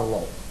Biot-Savart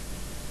law.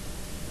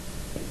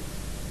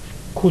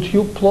 Could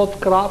you plot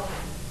graph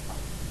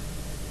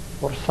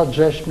or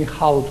suggest me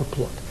how to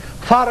plot?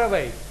 Far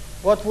away,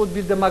 what would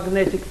be the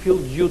magnetic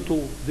field due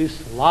to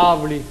these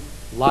lovely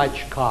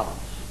large currents?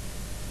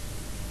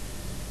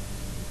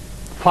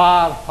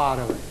 Far,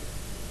 far away.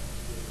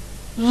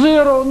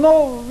 Zero,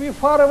 no, we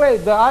far away,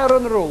 the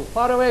iron rule,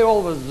 far away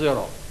always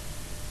zero.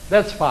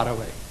 That's far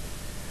away.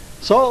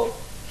 So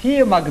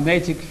here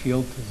magnetic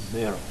field is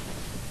 0.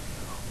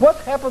 What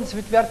happens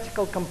with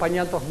vertical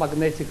component of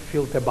magnetic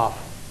field above?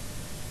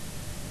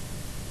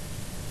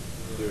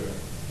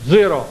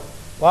 0.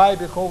 Why?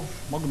 Because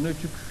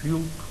magnetic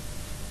field.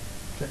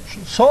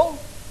 So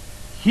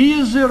here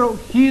is 0,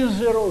 here is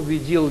 0. We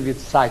deal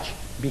with such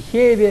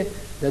behavior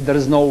that there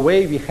is no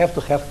way we have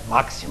to have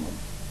maximum.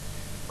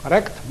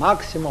 Correct?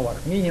 Maximum or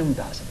minimum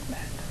doesn't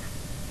matter.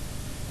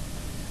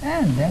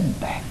 And then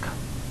back.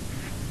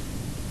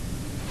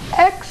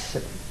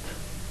 Excellent.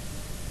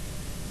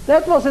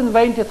 That was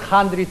invented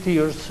 100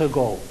 years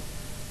ago.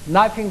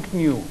 Nothing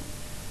new.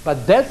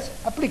 But that's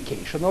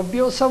application of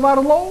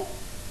Biot-Savart law.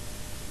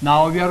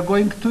 Now we are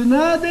going to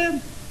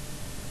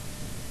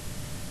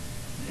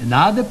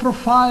another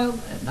profile,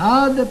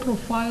 another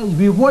profile.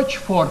 We watch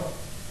for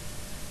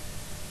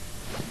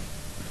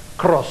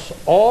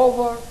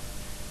crossover,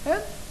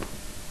 and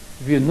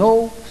we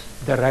know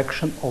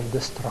direction of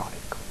the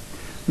strike.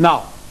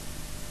 Now,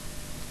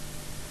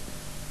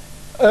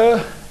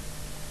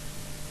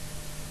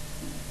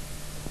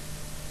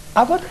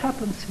 what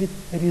happens with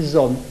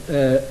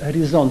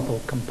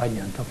horizontal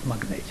component of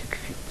magnetic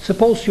field?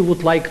 Suppose you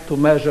would like to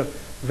measure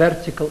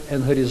vertical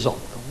and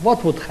horizontal.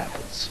 What would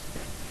happen?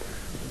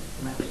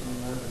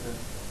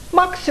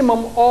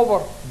 Maximum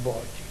over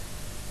body.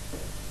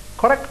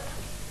 Correct?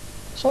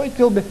 So it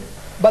will be,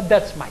 but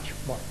that's much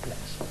more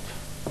pleasant.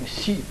 You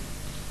see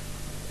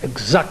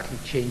exactly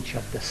change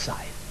of the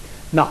sign.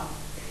 Now,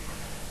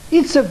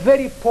 it's a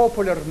very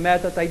popular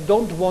method. I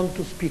don't want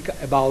to speak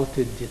about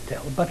it in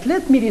detail, but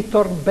let me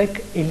return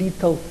back a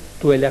little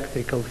to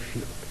electrical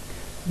field.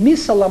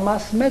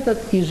 Miscellaneous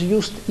method is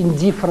used in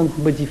different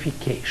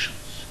modifications.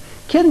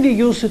 Can we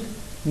use it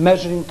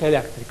measuring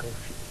electrical field?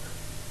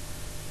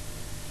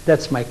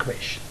 That's my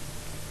question.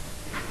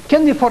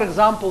 Can we, for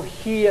example,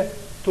 here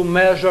to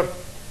measure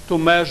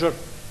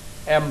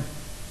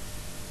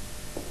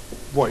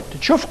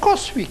voltage? Of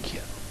course we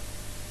can.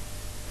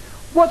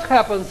 What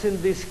happens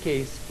in this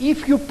case?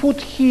 If you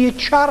put here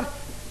charge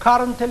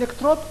current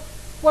electrode,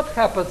 what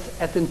happens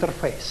at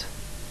interface?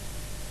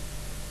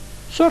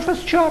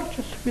 Surface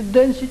charges with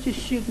density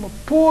sigma,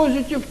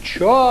 positive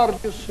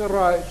charges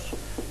arise.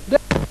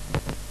 That's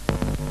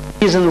the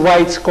reason why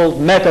it's called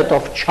method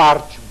of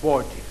charge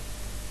body.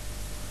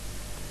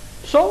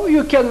 So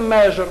you can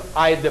measure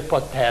either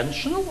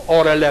potential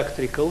or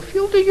electrical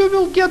field, and you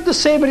will get the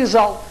same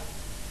result.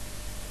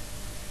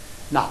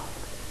 Now,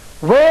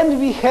 when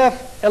we have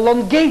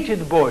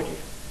elongated body,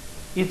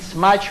 it's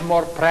much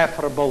more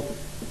preferable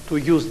to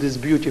use this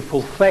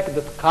beautiful fact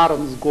that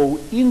currents go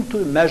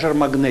into measure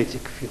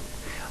magnetic field.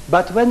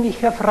 But when we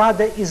have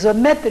rather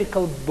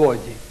isometrical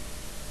body,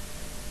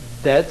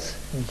 that's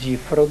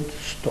different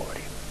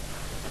story.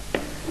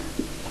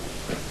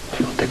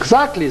 Not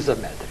exactly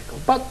isometrical,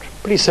 but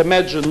please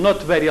imagine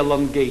not very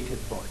elongated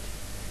body.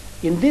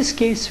 In this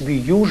case, we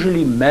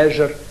usually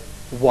measure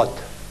what?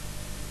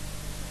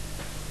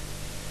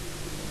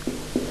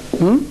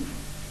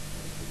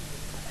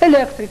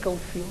 Electrical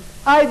field.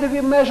 Either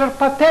we measure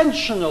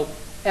potential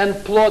and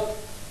plot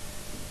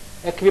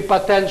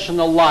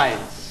equipotential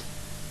lines,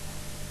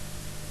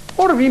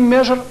 or we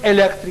measure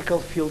electrical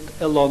field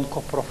along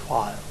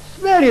coprofiles.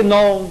 Very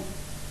known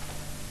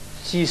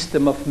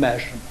system of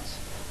measurements.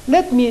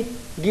 Let me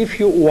give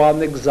you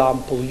one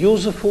example,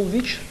 useful,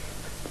 which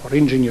for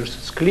engineers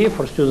is clear,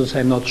 for students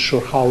I'm not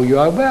sure how you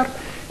are aware.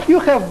 You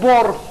have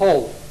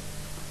borehole.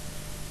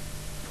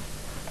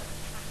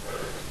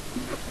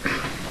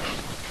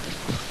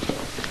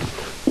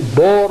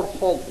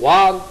 Borehole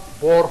one,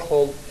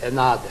 borehole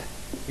another.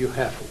 You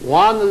have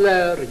one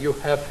layer, you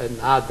have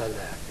another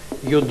layer.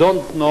 You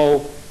don't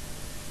know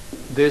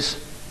this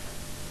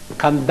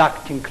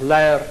conducting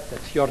layer,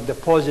 that your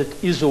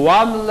deposit is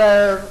one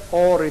layer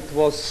or it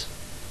was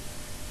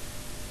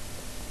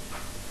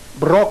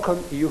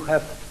broken, you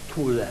have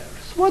two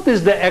layers. What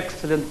is the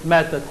excellent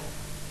method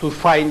to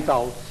find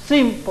out?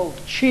 Simple,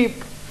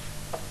 cheap.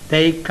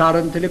 Take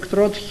current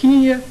electrode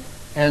here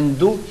and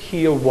do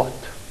here what?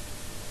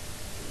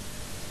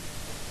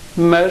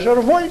 Measure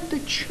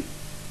voltage,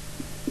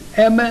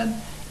 Mn.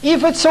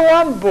 If it's a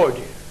one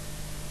body,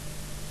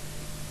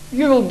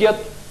 you will get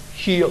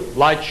here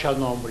large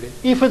anomaly.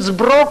 If it's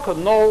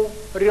broken, no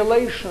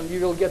relation,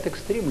 you will get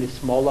extremely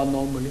small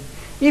anomaly.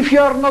 If you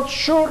are not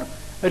sure,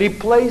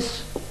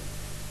 replace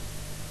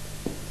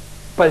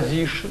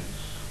positions.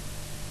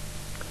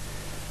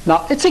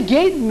 Now, it's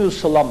again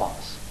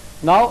Mussel-Lamass.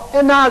 Now,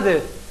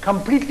 another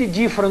completely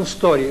different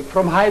story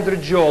from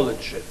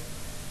hydrogeology.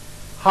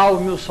 How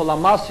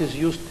Mussel-Lamass is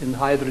used in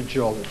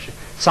hydrogeology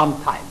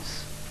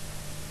sometimes.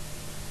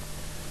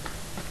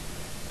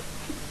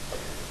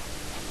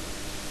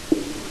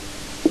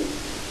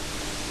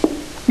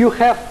 You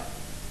have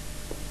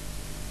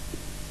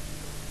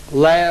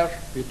layer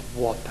with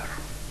water.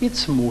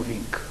 It's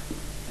moving.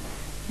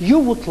 You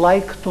would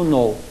like to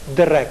know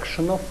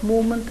direction of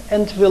movement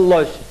and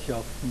velocity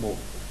of movement.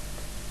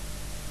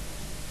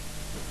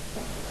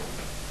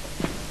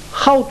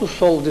 How to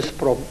solve this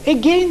problem?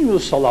 Again,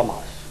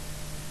 Mussel-Lamass.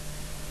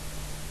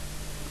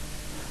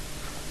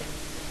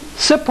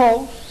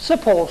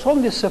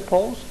 only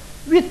suppose,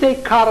 we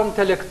take current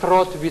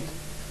electrode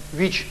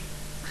which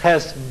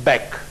has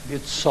back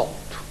with salt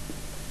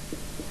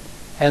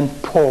and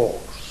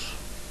pores.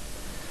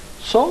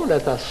 So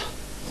let us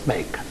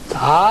make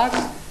dark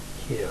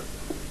here,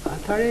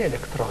 battery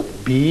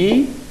electrode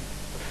B.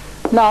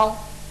 Now,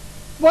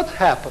 what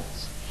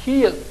happens?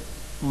 Here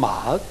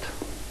mud,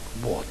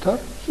 water,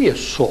 here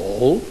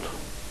salt.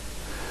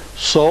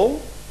 So,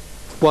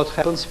 what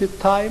happens with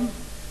time?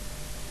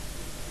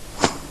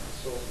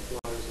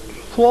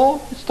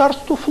 Flow, it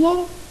starts to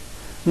flow.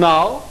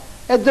 Now,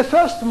 at the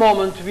first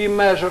moment we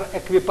measure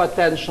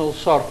equipotential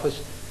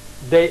surface,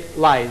 the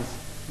lines,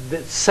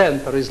 the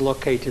center is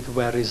located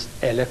where is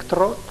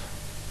electrode.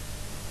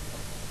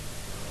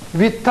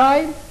 With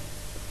time,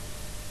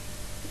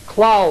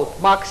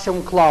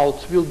 maximum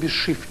clouds will be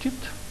shifted,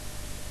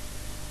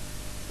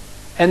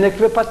 and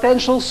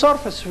equipotential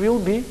surface will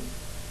be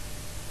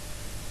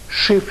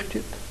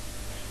shifted.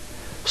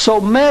 So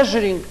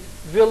measuring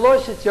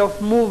velocity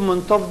of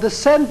movement of the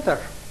center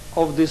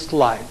of these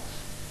lines,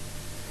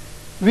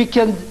 we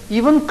can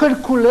even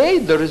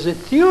calculate, there is a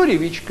theory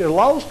which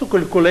allows to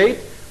calculate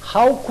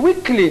how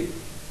quickly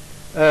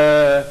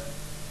there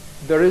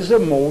is a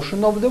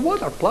motion of the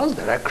water plus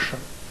direction.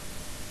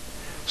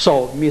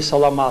 So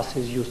missile mass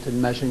is used in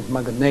measuring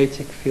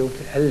magnetic field,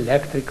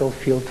 electrical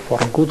field, for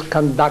good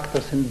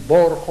conductors in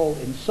borehole,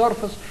 in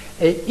surface,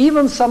 and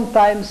even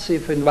sometimes,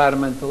 if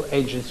environmental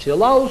agency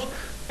allows,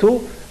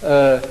 to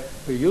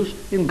use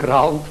in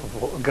ground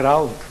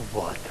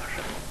water.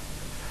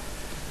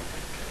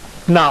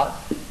 Now,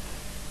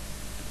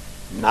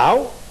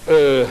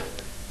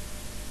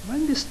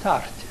 when we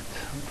started,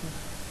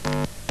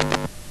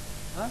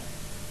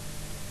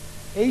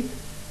 8,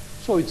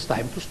 so it's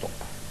time to stop.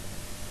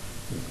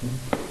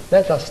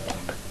 Let us stop.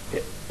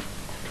 Yeah.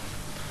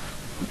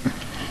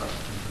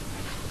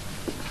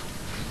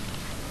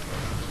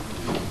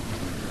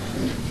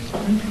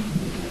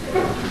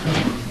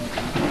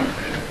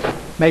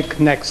 Make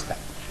next step.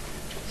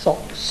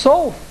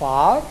 So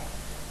far,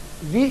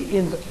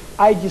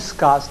 I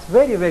discussed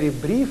very, very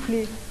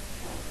briefly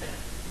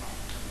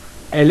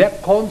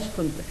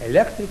constant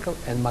electrical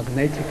and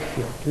magnetic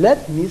field.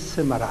 Let me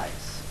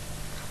summarize.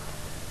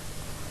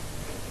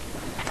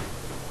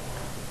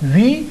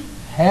 We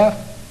have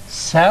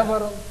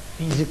several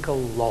physical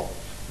laws.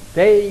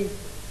 They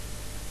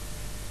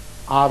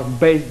are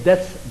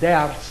based, they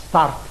are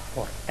start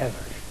for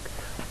everything.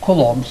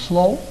 Coulomb's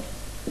law.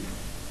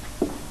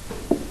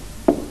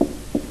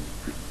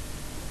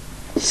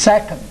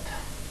 Second,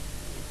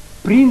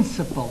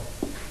 principle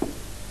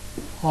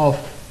of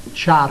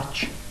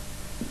charge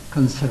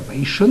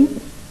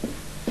conservation.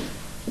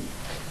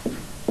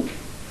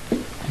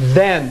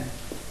 Then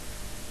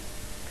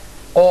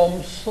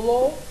Ohm's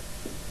law.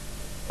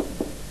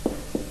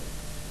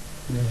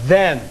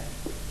 Then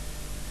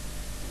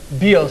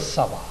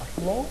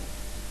Biot-Savart law,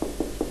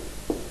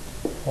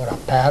 or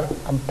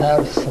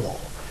Ampere's law.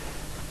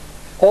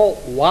 All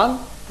 1,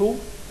 2,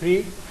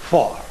 3,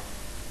 4.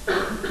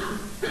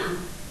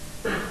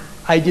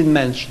 I didn't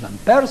mention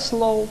Ampere's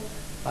law,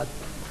 but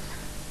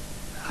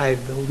I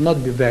will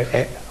not be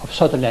very,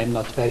 certainly I'm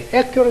not very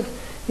accurate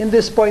in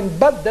this point,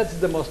 but that's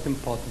the most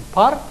important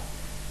part.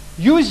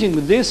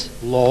 Using these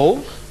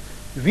laws,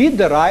 we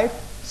derive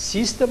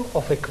system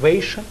of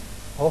equation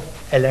of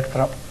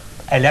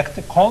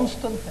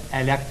constant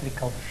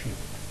electrical field.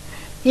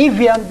 If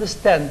we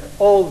understand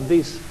all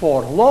these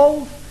 4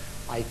 laws,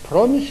 I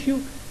promise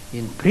you,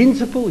 in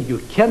principle, you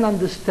can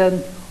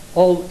understand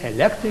all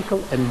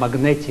electrical and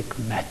magnetic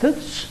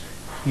methods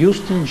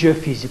used in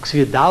geophysics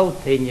without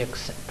any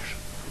exception.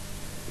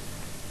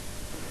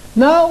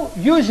 Now,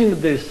 using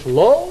these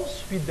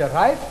laws, we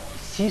derive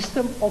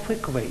system of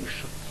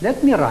equations.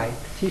 Let me write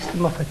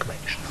system of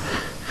equations.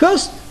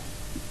 First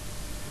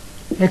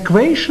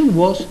equation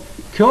was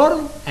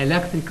curl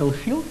electrical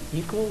field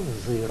equals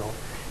 0.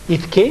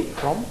 It came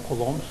from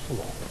Coulomb's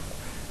law.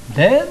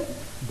 Then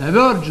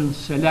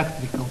divergence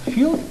electrical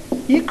field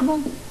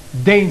equal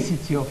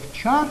density of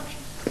charge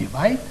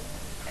divide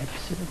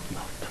epsilon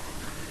naught.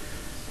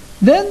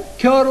 Then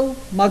curl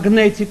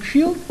magnetic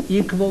field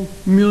equal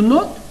mu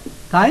naught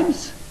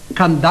times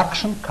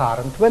conduction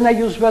current. When I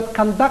use word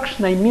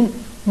conduction, I mean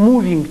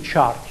moving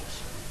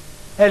charges,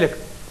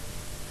 electrons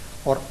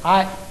or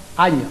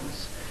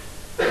ions.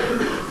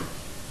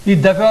 The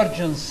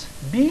divergence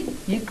B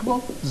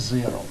equal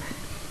 0.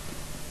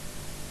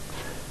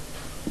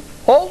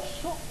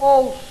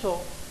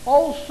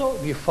 Also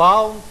we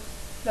found,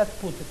 let's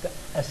put it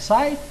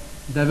aside,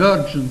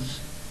 divergence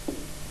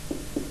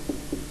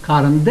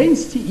current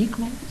density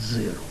equal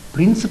 0.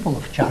 Principle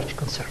of charge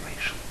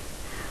conservation.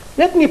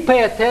 Let me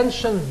pay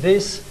attention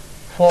these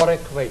 4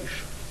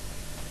 equations.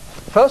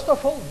 First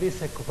of all,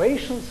 these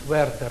equations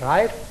were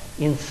derived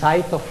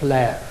inside of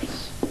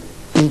layers.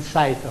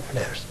 Inside of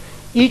layers.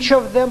 Each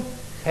of them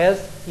has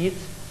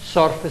its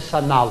surface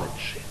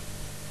analogy.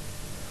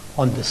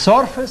 On the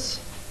surface,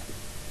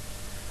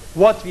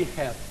 what we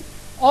have?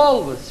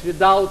 Always,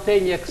 without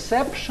any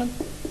exception,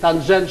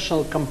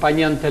 tangential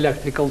component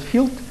electrical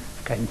field,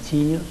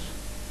 continuous.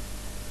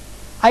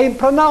 I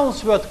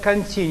pronounce word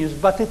continuous,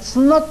 but it's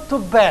not too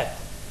bad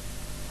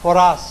for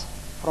us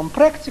from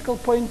practical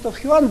point of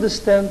view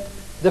understand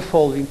the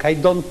following. I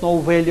don't know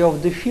value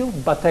of the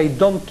field, but I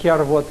don't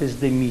care what is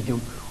the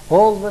medium.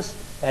 Always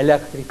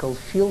electrical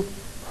field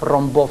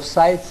from both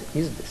sides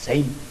is the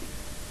same.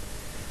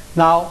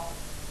 Now,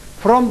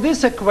 from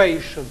this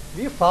equation,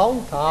 we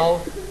found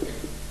out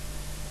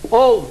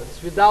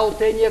always,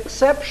 without any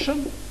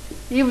exception,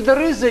 if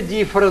there is a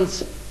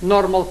difference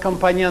normal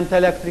component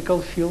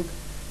electrical field,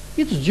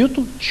 it's due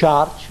to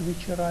charge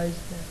which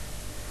arises there.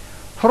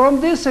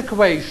 From this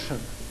equation,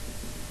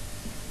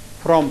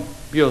 from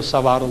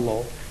Biot-Savart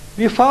law,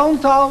 we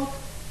found out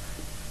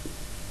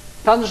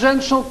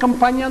tangential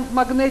component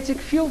magnetic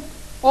field,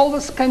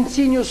 always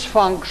continuous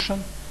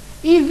function.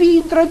 If we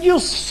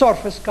introduce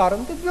surface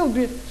current, it will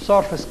be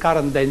surface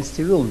current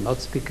density. We will not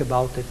speak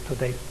about it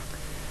today.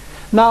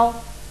 Now,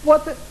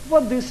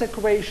 what this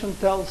equation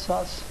tells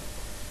us?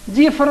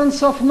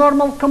 Difference of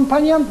normal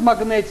component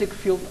magnetic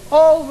field,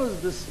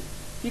 always this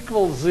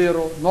equals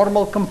 0.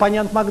 Normal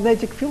component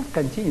magnetic field,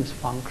 continuous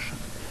function.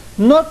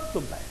 Not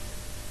too bad.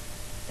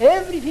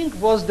 Everything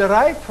was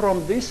derived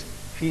from this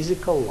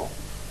physical law.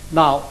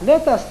 Now,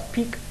 let us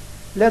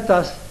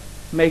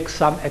make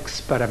some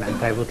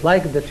experiment. I would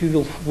like that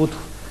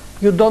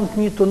you don't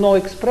need to know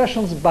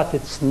expressions, but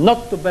it's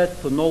not too bad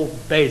to know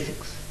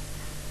basics.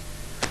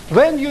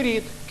 When you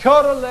read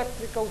curl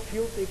electrical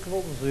field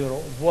equals 0,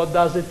 what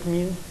does it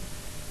mean?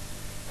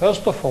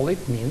 First of all,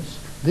 it means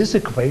this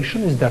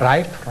equation is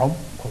derived from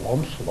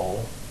Coulomb's law.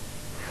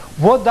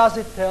 What does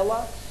it tell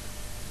us?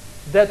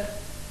 That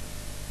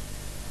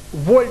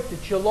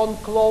voltage along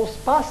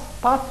closed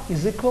path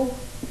is equal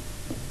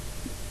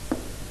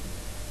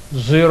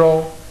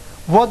 0.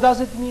 What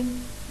does it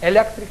mean?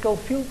 Electrical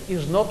field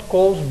is not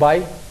caused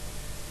by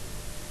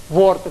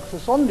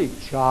vortexes, only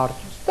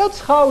charges. That's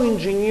how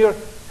engineer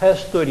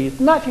has to read,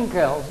 nothing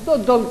else.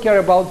 Don't care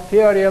about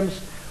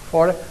theorems,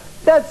 or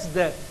that's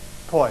the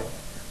point.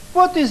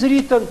 What is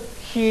written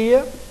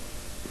here?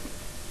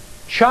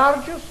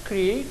 Charges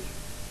create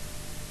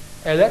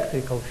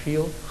electrical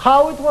field.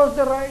 How it was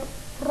derived?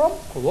 From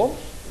Coulomb's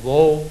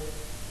law.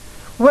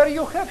 Where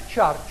you have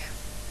charge,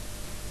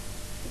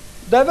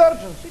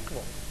 divergence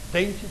equals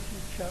density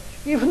charge.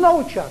 If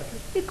no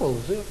charges,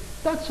 equals 0.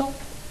 That's all.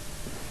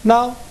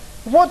 Now,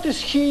 what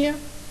is here?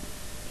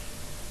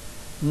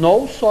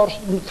 No source.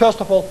 First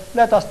of all,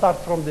 let us start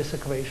from this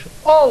equation.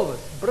 Always,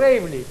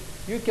 bravely,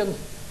 you can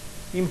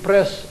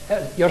impress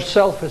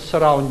yourself as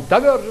surrounding.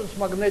 Divergence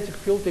magnetic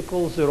field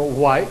equals 0.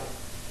 Why?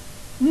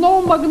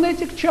 No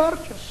magnetic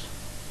charges.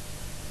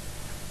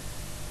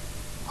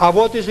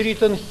 What is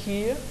written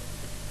here?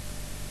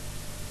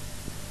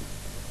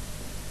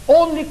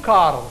 Only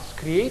currents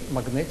create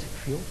magnetic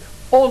field.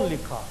 Only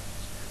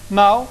currents.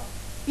 Now,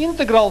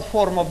 integral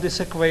form of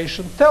this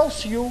equation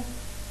tells you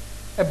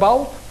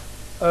about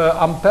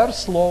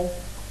Ampere's law.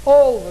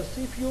 Always,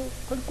 if you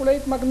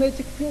calculate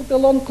magnetic field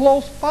along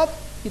closed path,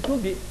 it will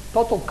be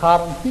total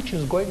current which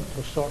is going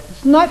through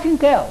surface.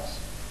 Nothing else.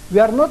 We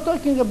are not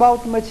talking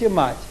about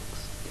mathematics.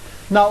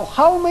 Now,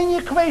 how many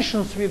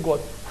equations we got?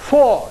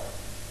 4.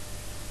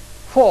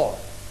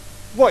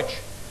 Watch.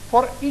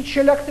 For each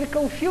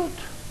electrical field,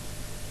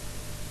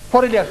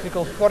 for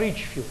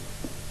each field.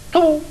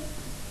 2.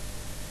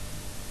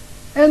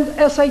 And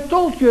as I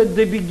told you at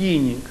the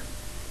beginning,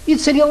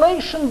 it's a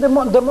relation, the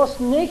most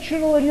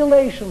natural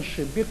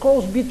relationship,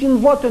 because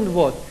between what and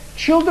what?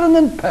 Children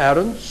and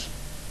parents.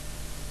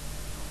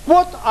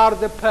 What are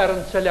the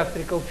parents'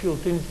 electrical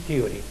field in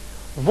theory?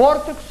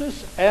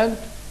 Vortexes and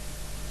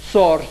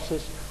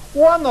sources.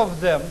 One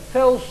of them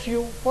tells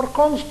you for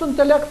constant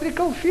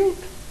electrical field.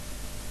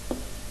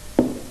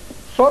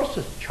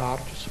 Sources,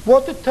 charges.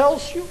 What it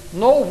tells you?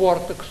 No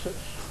vortexes.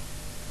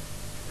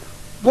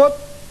 What?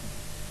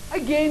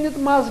 Again, it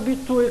must be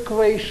 2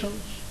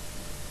 equations.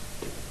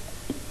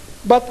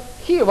 But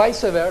here,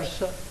 vice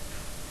versa.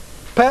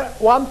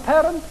 One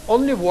parent,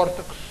 only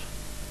vortex.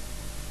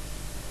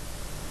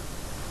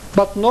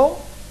 But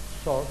no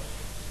source.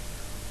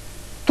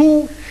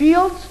 2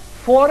 fields,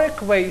 4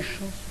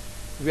 equations.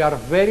 We are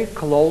very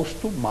close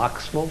to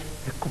Maxwell's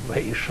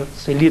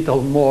equations. A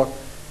little more,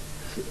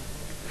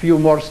 few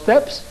more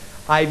steps.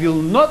 I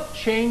will not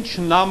change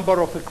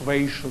number of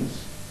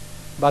equations,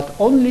 but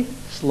only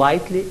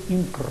slightly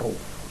improve.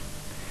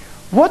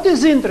 What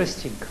is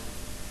interesting?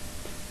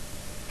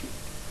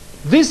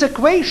 This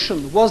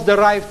equation was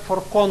derived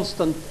for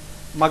constant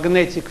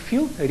magnetic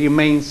field,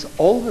 remains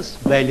always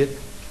valid.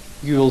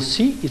 You will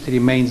see it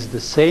remains the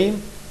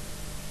same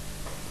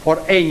for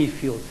any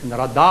field. In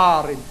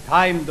radar, in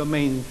time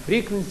domain, in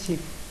frequency,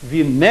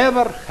 we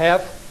never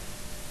have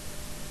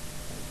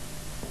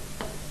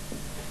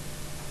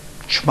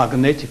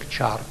magnetic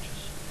charges.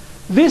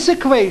 This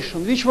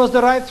equation, which was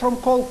derived from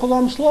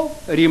Coulomb's law,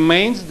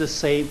 remains the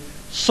same.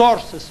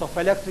 Sources of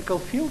electrical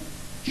field,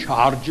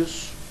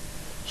 charges.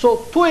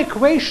 So 2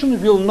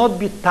 equations will not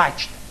be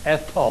touched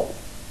at all.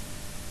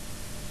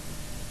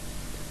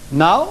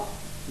 Now,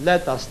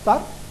 let us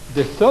start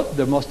the third,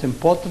 the most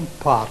important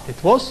part.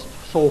 It was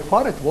So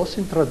far it was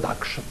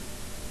introduction.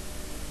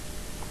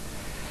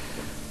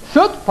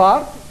 Third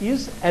part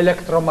is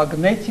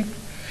electromagnetic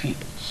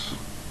fields.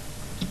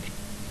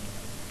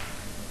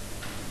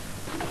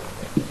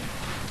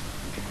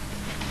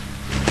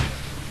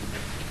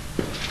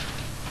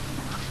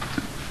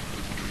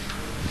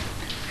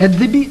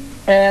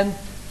 And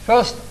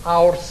first,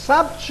 our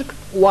subject,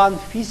 one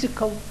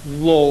physical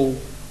law,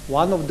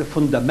 one of the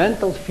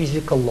fundamental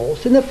physical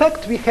laws. In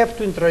effect, we have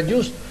to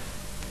introduce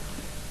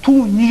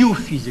two new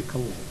physical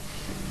laws.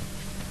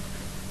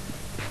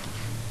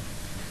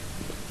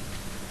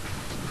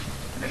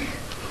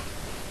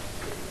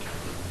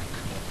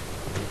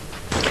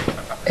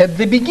 At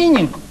the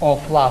beginning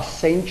of last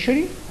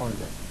century,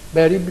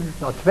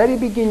 not very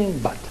beginning,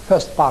 but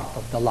first part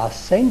of the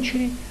last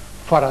century,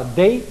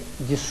 Faraday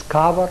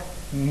discovered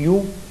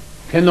new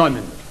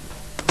phenomenon.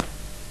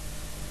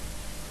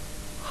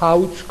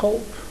 How it's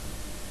called?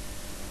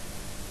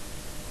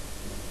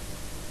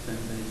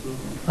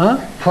 Huh?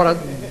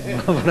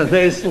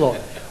 Faraday's law.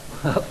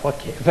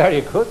 Okay,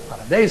 very good.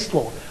 Faraday's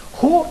law.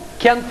 Who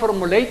can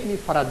formulate me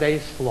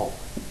Faraday's law?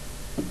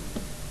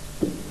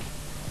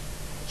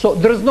 So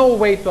there is no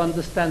way to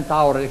understand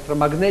our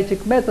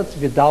electromagnetic methods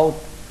without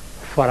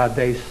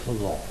Faraday's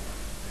law.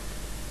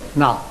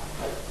 Now,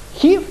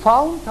 he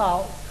found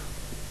out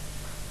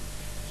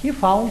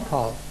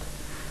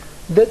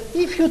that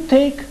if you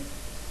take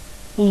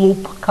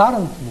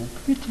current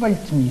loop with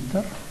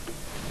voltmeter,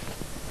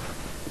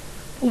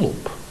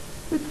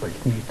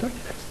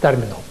 that's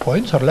terminal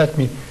points, or let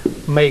me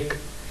make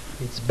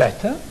it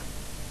better.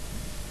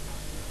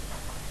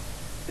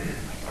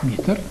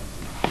 Meter.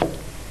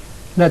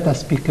 Let us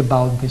speak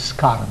about this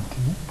current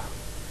loop.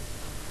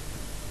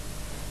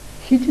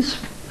 He just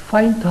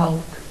find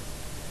out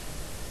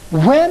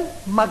when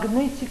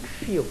magnetic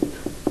field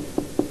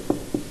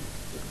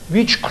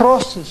which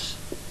crosses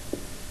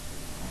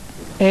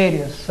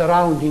areas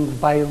surrounding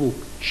by loop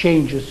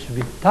changes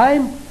with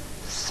time,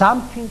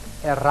 something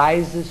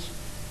arises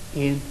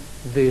in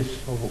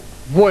this loop.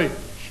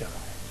 Voltage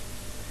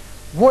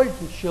arises.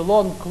 Voltage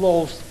along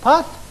closed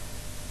path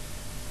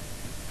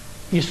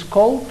is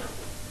called,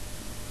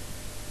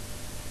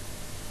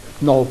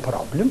 no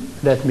problem,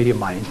 let me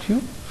remind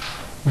you,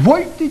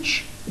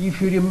 voltage, if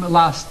you remember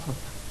last what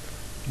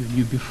you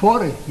knew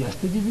before,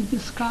 yesterday we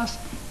discussed,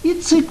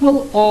 it's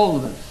equal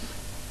always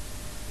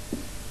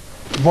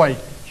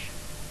voltage.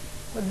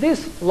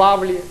 This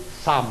lovely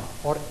sum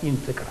or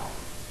integral.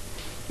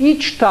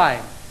 Each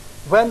time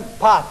when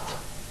path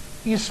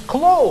is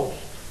closed,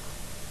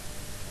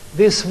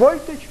 this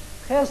voltage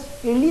has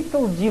a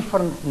little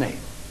different name.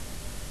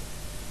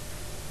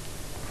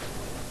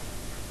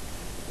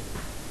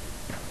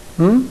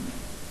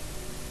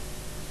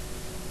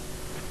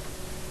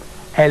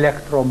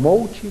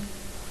 Electromotive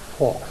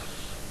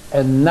force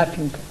and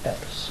nothing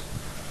else.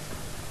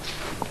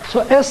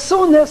 So as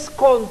soon as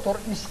contour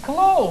is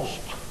closed,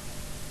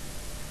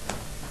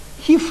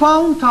 he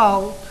found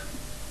out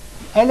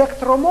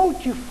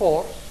electromotive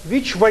force,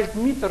 which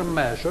voltmeter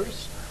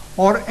measures,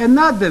 or in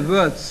other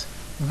words,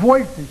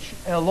 voltage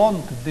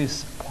along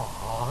this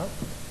path,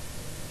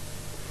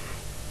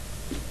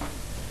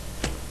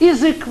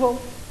 is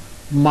equal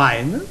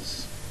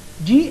minus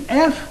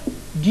dF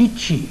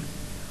dt.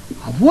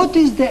 What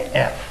is the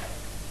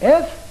F?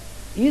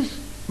 F is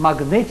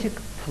magnetic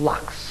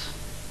flux.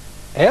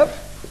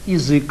 F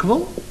is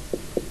equal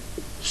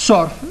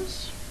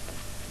surface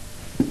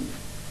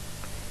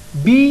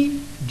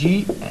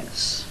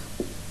BDS.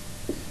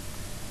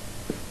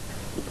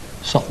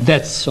 So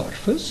that's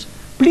surface.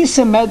 Please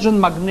imagine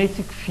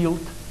magnetic field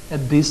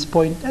at this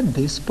point, at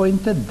this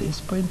point, at this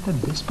point,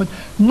 at this point.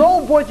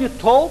 Nobody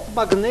told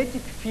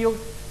magnetic field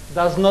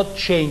does not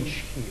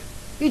change here.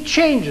 It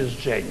changes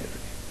generally.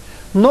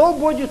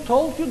 Nobody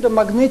told you the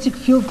magnetic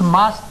field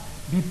must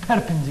be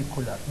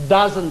perpendicular.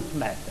 Doesn't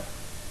matter.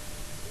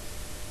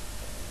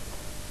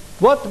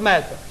 What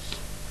matters?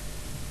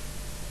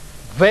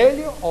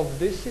 Value of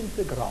this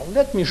integral.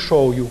 Let me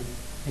show you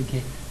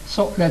again.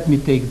 So let me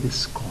take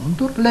this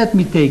contour. Let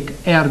me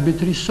take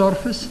arbitrary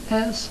surface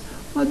S.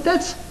 Well,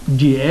 that's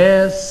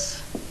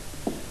ds.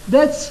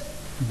 That's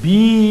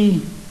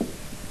B.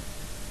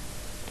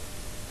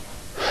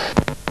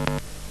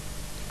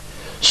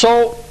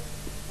 So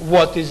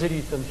what is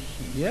written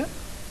here?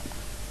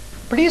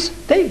 Please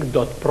take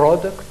dot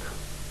product.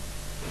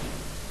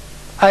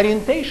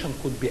 Orientation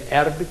could be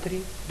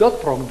arbitrary.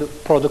 Dot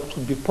product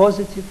could be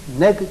positive,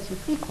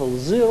 negative, equals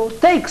 0.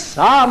 Take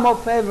sum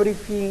of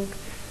everything.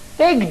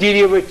 Take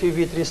derivative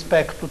with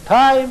respect to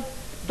time.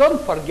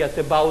 Don't forget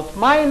about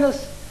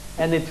minus,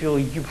 and it will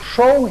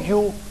show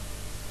you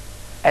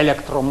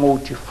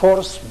electromotive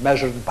force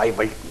measured by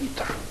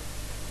voltmeter.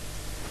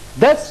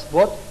 That's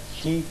what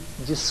he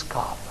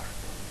discovered.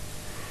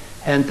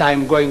 And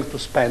I'm going to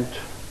spend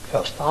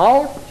first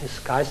hour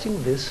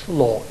discussing this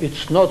law.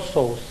 It's not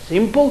so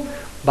simple,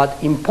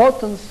 but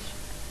importance,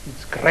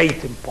 it's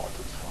great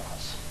importance for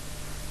us.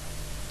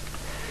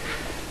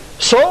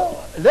 So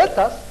let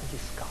us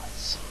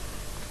discuss.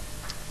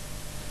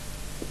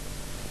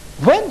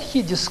 When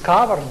he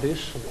discovered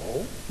this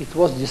law, it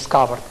was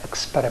discovered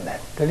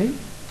experimentally,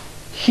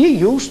 he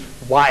used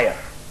wire.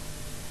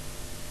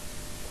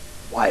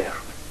 Wire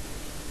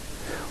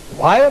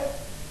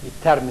with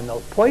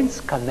terminal points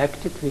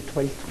connected with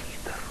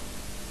voltmeter.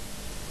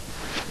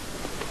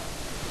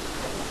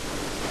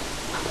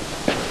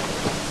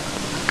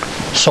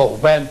 So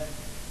when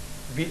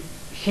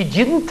he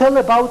didn't tell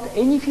about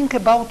anything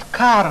about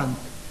current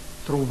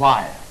through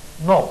wire.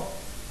 No.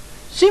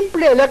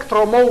 Simply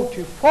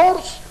electromotive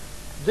force,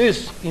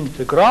 this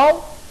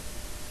integral,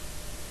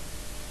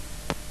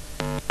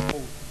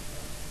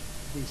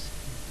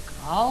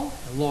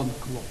 along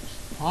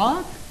closed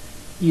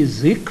path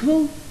is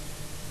equal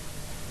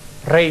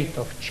rate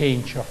of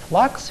change of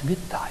flux with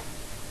time.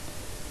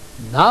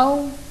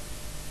 Now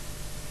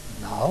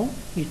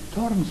it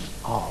turns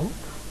out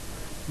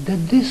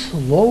that this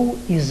law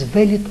is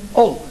valid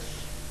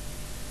always,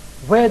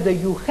 whether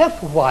you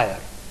have wire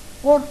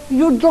or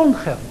you don't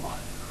have wire.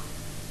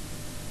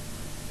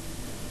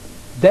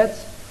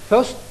 That's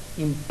first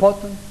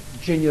important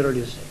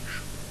generalization.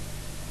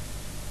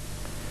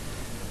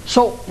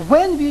 So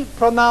when we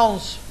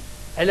pronounce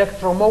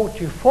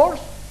electromotive force,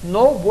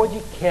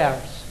 nobody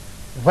cares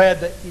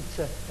whether it's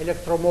an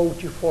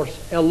electromotive force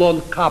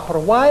along copper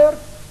wire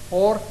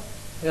or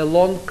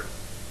along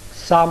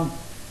some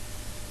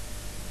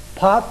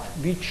path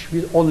which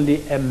we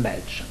only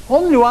imagine.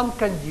 Only one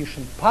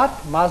condition: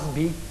 path must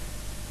be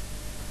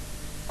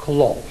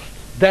closed.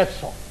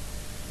 That's all.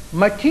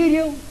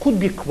 Material could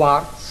be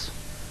quartz,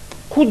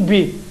 could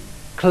be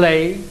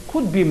clay,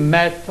 could be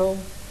metal,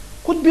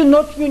 could be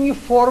not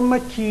uniform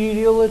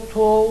material at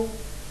all.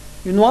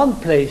 In one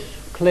place,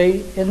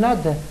 clay,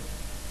 another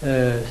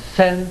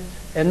sand,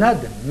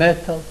 another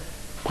metal.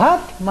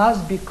 Path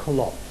must be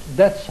closed.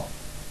 That's all.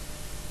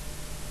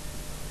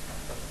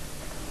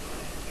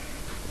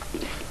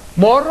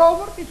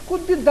 Moreover, it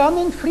could be done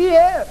in free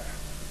air,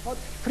 or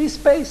free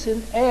space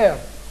in air,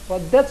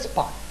 but that's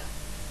path.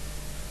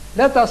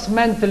 Let us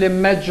mentally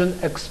imagine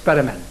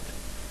experiment.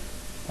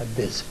 At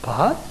this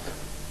path,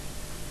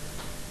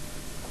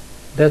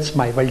 that's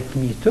my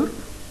voltmeter,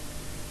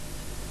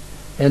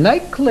 and I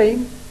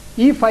claim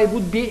if I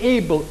would be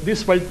able,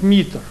 this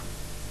voltmeter,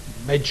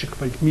 magic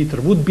voltmeter,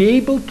 would be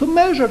able to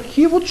measure,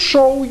 he would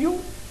show you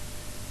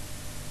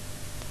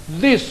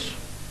this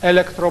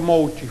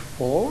electromotive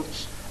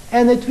force,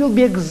 and it will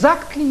be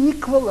exactly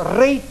equal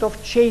rate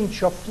of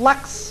change of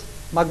flux,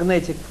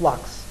 magnetic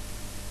flux,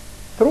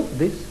 through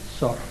this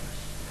surface.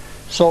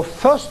 So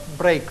first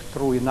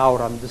breakthrough in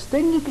our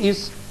understanding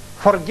is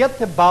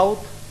forget about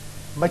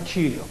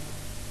material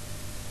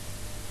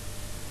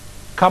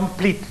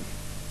completely.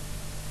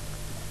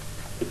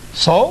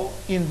 So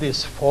in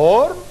this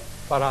form,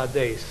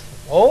 Faraday's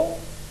law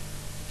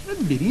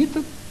should be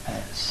written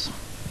as.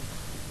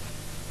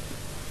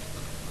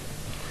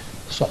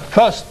 So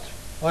first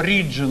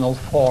original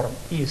form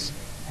is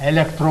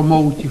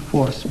electromotive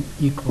force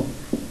equal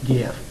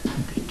df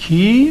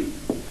dt,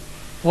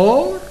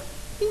 or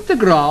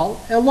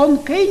integral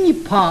along any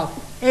path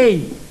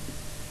A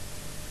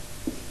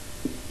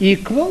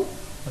equal,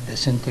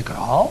 this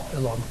integral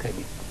along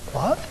any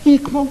path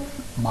equal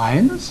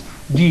minus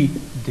d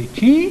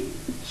dt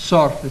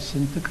surface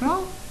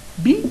integral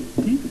b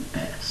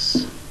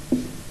ds.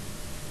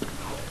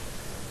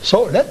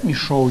 So let me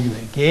show you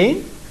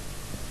again.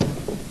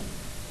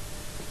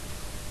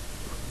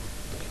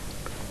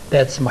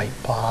 That's my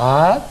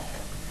path.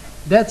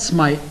 That's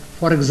my,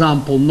 for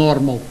example,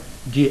 normal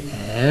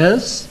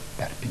ds,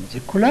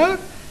 perpendicular,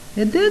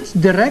 and that's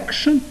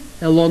direction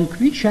along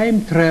which I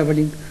am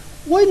traveling.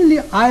 Only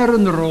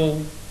iron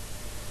rule.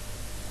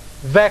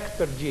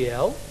 Vector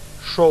dl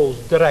shows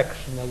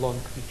direction along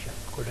which I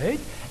calculate,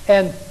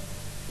 and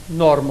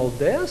normal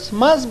ds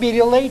must be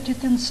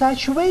related in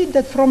such a way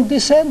that from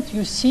this end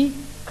you see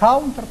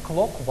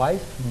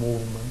counterclockwise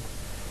movement.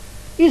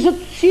 Is it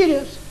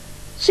serious?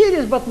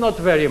 Serious, but not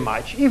very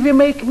much. If we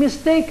make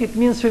mistake, it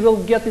means we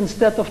will get,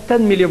 instead of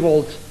 10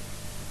 millivolts,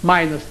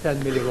 minus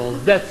 10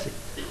 millivolts. That's it.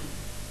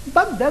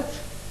 But that's,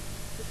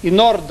 in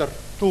order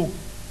to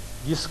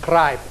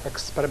describe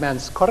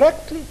experiments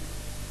correctly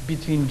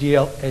between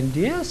dl and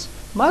ds,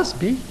 must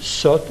be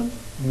certain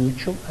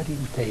mutual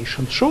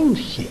orientation shown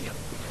here.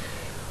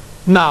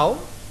 Now,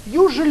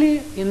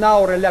 usually in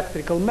our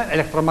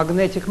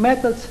electromagnetic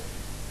methods,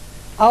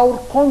 our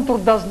contour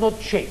does not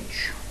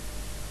change.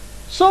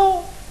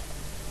 So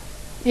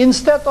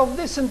instead of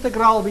this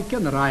integral, we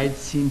can write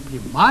simply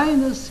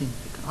minus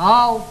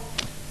integral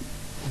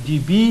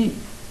dB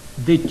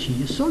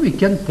dt. So we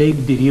can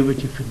take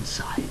derivative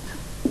inside.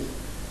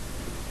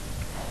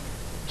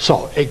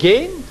 So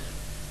again,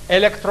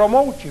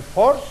 electromotive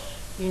force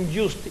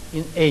induced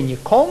in any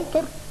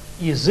contour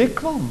is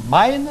equal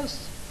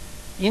minus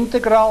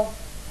integral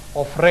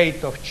of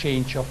rate of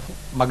change of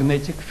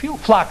magnetic field,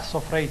 flux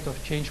of rate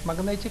of change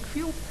magnetic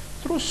field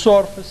through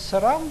surface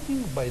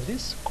surrounded by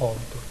this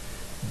contour.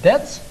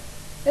 That's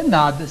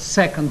another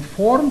second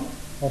form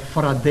of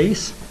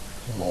Faraday's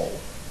law.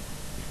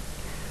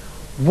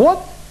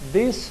 What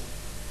this,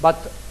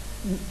 but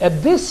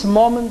at this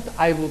moment,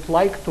 I would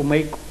like to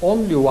make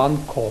only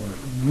one comment,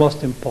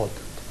 most important.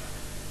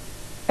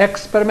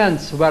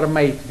 Experiments were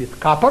made with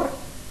copper,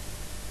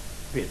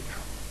 with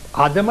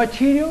other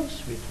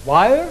materials, with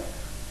wire,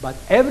 but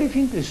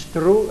everything is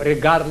true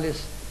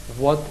regardless of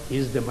what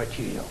is the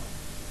material.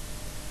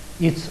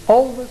 It's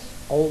always,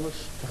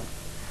 always true.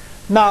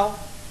 Now,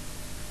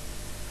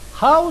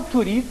 how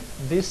to read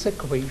this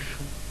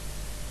equation?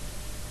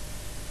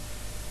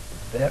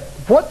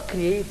 What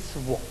creates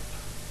what?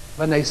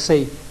 When I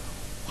say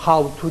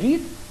how to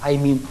read, I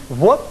mean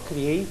what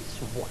creates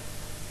what.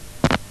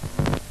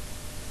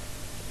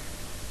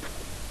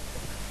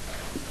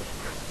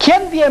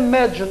 Can we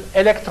imagine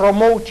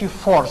electromotive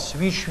force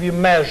which we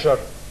measure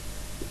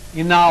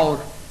in our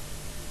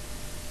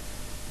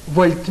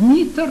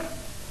voltmeter?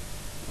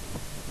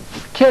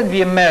 Can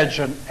we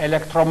imagine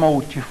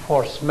electromotive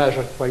force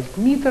measured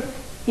voltmeter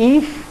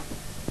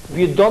if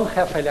we don't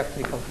have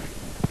electrical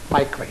field?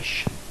 My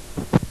question.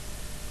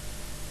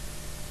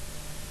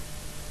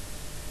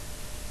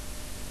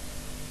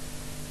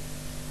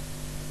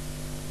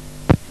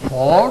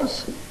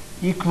 Force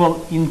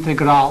equal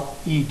integral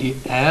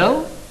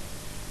EdL.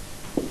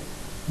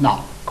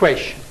 Now,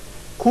 question.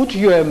 Could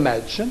you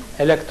imagine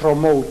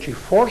electromotive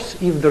force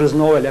if there is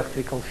no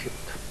electrical field?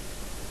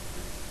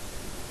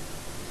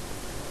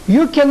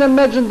 You can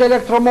imagine the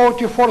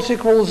electromotive force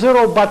equals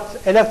 0,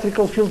 but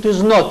electrical field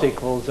is not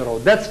equal 0.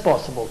 That's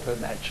possible to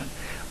imagine.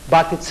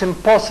 But it's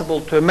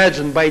impossible to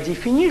imagine by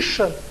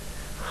definition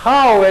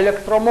how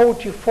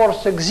electromotive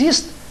force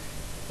exists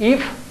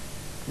if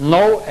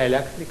no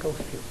electrical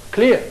field.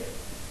 Clear?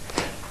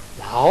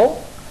 Now,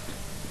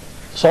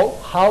 so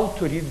how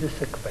to read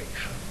this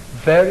equation?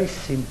 Very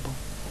simple.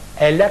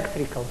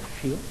 Electrical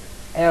field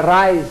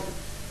arises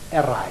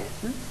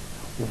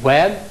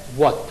when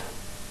what?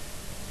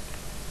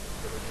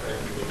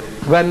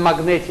 When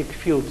magnetic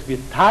field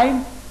with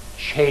time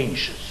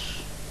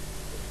changes.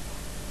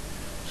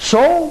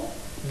 So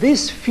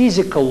this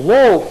physical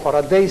law,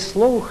 Faraday's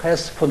law,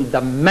 has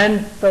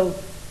fundamental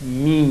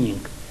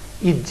meaning.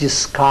 It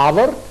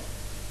discovered,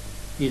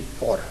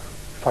 or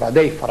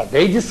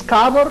Faraday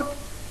discovered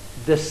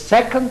the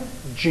second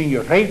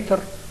generator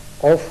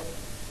of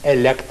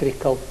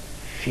electrical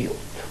field.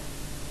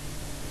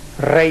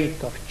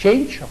 Rate of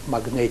change of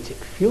magnetic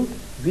field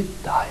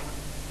with time.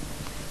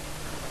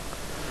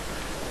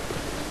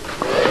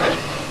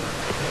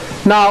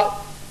 Now,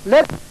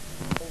 let me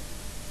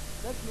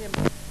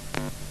imagine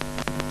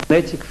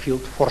magnetic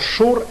field. For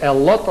sure, a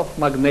lot of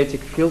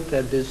magnetic field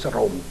in this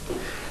room.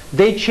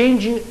 They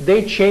change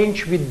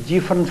with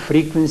different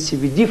frequency,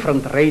 with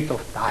different rate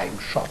of time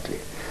shortly.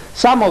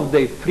 Some of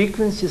the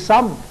frequency,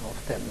 some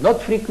of them not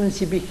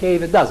frequency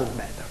behavior, doesn't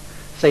matter.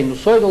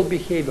 Sinusoidal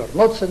behavior,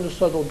 not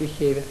sinusoidal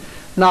behavior.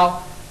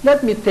 Now,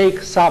 let me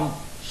take some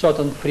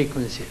certain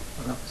frequency,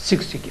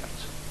 60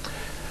 Hz.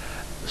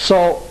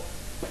 So,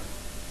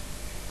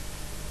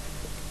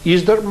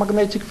 is there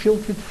magnetic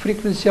field with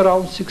frequency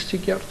around 60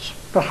 Hz?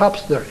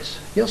 Perhaps there is.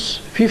 Yes,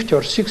 50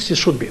 or 60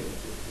 should be.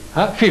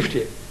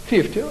 50,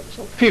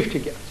 so 50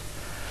 Hz.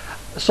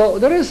 So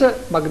there is a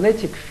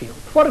magnetic field.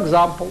 For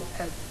example,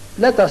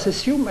 let us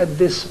assume at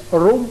this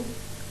room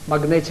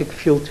magnetic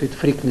field with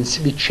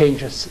frequency which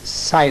changes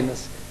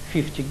sinus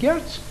 50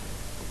 Hz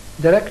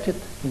directed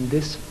in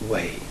this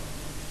way.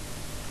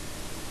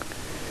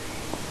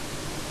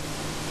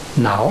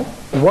 Now,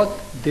 what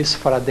this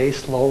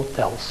Faraday's law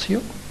tells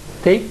you?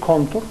 Take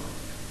contour,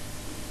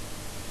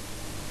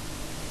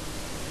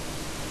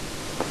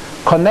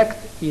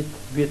 connect it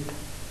with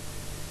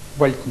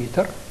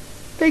voltmeter,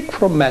 take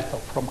from metal,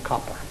 from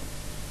copper.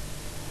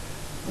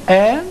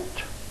 And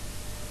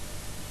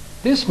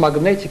this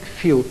magnetic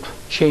field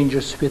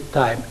changes with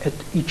time at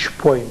each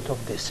point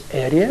of this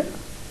area.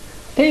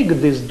 Take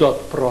this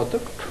dot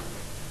product,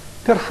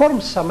 perform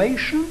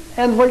summation,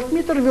 and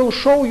voltmeter will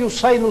show you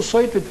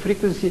sinusoid with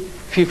frequency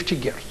 50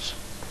 Hz.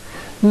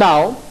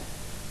 Now,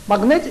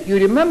 you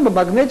remember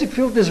magnetic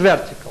field is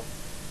vertical.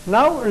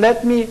 Now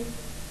let me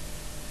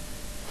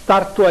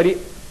start to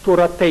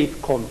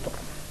rotate contour.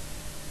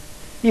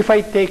 If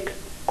I take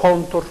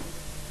contour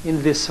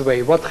in this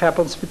way, what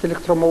happens with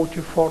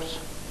electromotive force?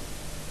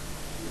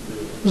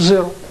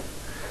 0.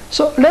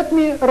 So let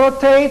me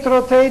rotate.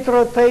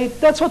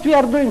 That's what we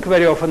are doing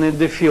very often in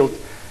the field.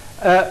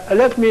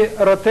 Let me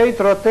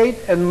rotate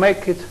and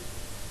make it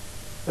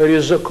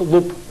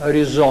loop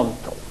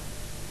horizontal.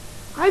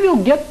 I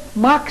will get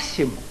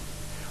maximum.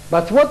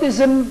 But what is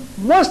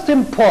most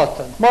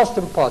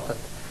important,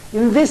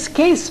 in this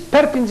case,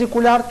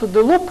 perpendicular to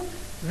the loop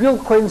will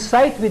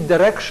coincide with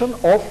direction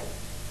of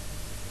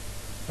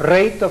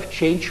rate of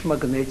change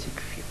magnetic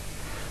field.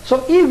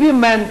 So if we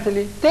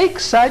mentally take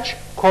such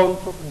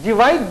contour,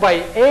 divide by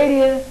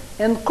area,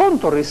 and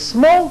contour is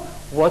small,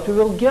 what we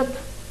will get?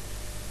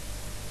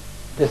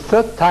 The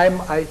third time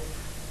I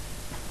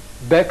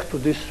back to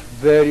this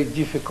very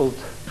difficult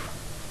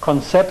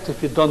concept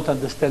if you don't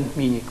understand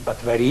meaning, but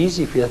very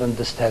easy if you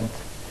understand.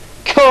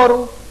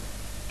 Curl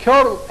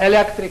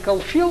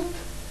electrical field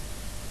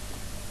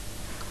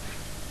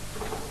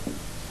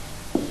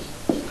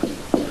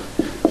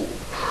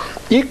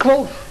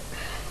equal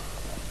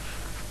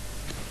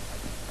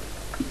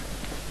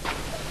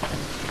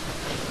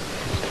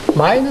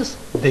minus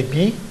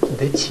dB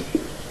dt.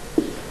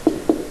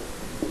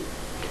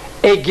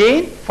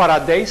 Again,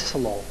 Faraday's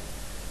law.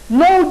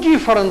 No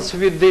difference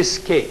with this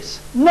case.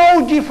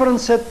 No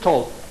difference at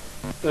all.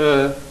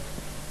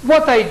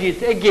 What I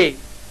did, again,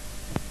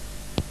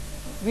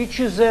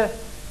 which is a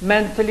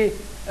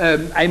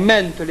I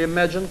mentally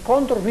imagine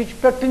contour which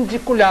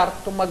perpendicular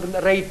to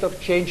rate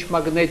of change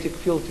magnetic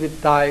field with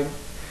time.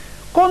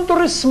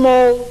 Contour is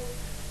small,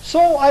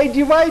 so I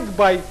divide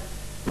by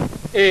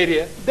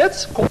area.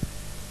 That's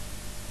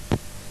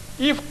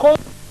if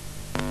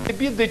constant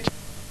be the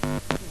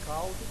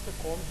out, it's a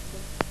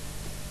constant.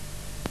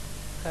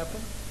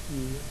 Happen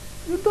here.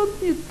 You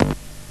don't need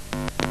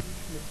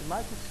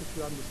mathematics if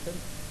you understand.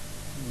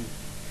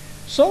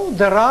 So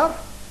there are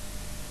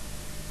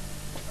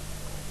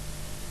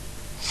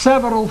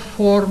several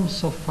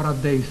forms of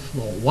Faraday's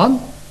law. 1,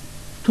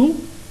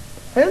 2,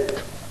 and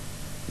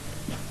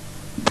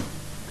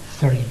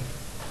 3.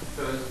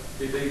 So it's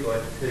dB by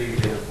T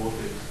in a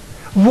vortex.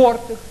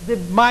 Vortex, the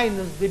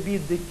minus dB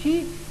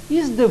dt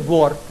is the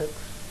vortex.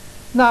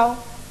 Now,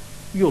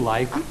 you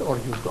like it or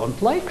you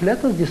don't like,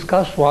 let us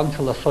discuss one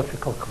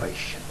philosophical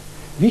question,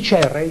 which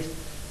I raised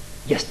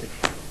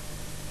yesterday.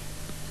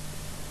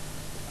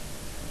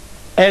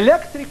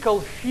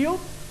 Electrical field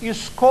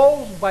is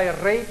caused by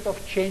rate of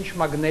change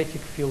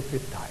magnetic field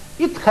with time.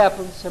 It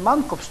happens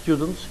among of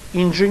students,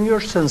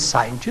 engineers and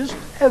scientists,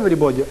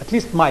 everybody, at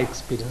least my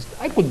experience,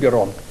 I could be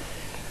wrong.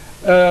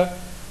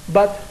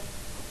 But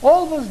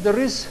always there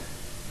is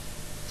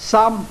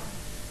some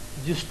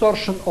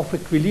distortion of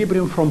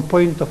equilibrium from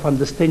point of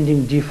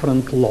understanding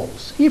different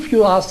laws. If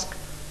you ask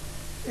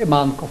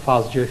among of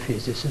us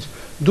geophysicists,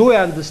 do I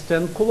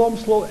understand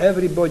Coulomb's law?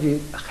 Everybody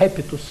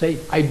happy to say,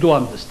 I do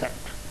understand.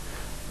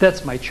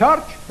 That's my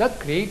charge, that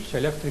creates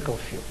electrical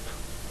field.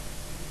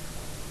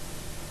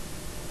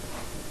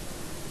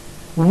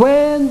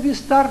 When we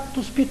start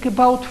to speak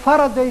about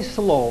Faraday's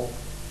law,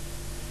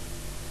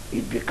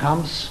 it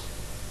becomes,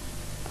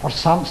 for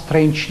some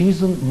strange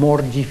reason,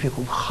 more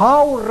difficult.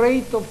 How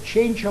rate of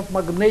change of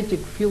magnetic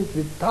field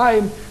with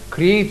time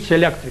creates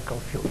electrical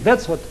field?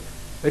 That's what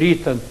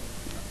written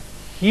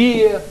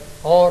here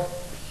or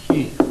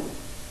here.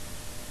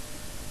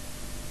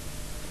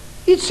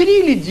 It's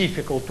really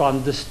difficult to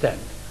understand.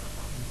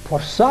 For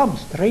some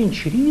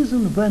strange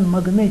reason, when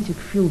magnetic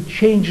field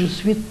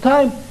changes with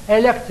time,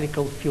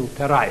 electrical field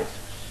arises.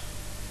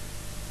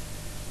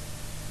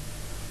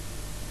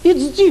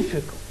 It's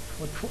difficult.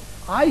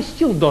 I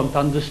still don't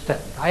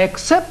understand. I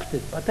accept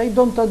it, but I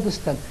don't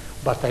understand.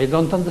 But I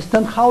don't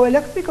understand how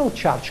electrical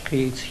charge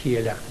creates here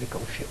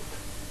electrical field.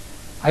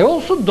 I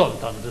also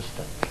don't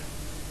understand.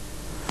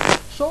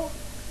 So,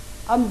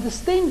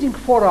 understanding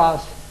for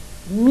us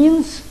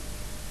means,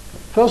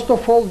 first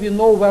of all, we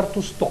know where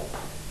to stop,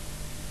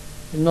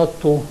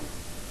 not to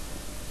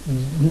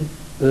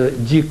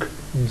dig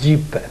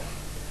deeper.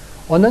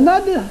 On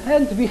another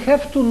hand, we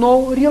have to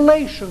know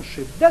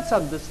relationship. That's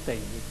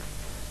understanding.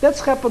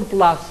 That's happened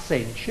last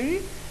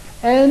century,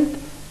 and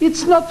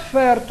it's not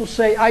fair to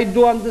say I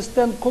do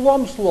understand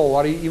Coulomb's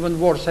law, or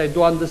even worse, I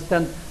do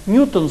understand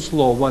Newton's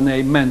law when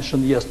I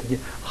mentioned yesterday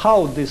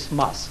how this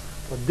mass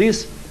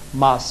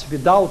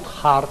without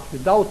heart,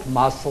 without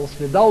muscles,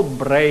 without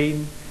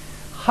brain,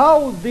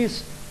 how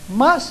this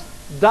mass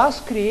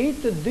does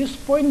create at this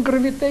point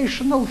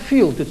gravitational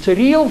field. It's a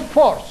real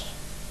force.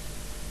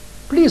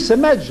 Please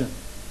imagine.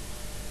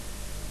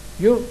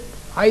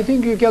 I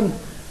think you can,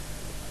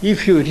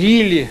 if you're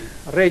really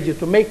ready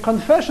to make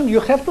confession, you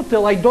have to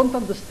tell, I don't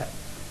understand.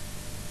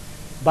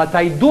 But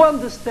I do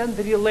understand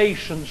the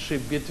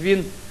relationship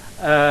between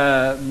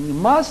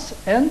mass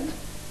and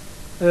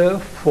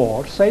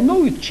force. I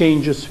know it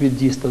changes with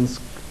distance,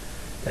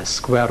 the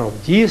square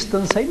of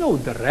distance. I know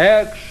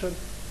direction,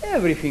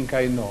 everything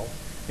I know.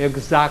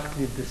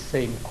 Exactly the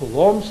same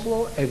Coulomb's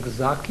law,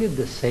 exactly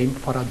the same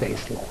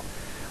Faraday's law.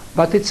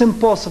 But it's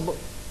impossible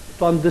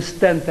to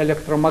understand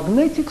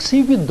electromagnetics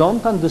if we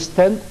don't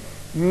understand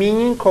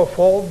meaning of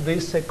all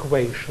this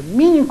equation.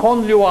 Meaning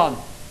only one.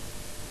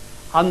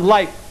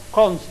 Unlike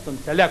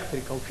constant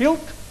electrical field,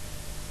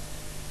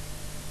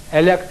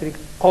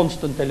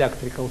 constant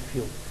electrical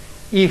field,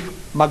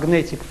 if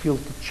magnetic field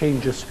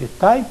changes with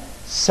time,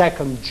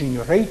 second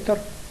generator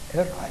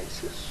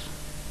arises.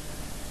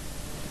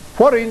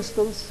 For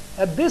instance,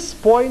 at this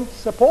point,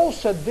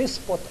 suppose at this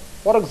spot,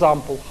 for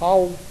example,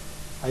 how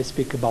I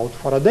speak about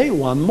Faraday,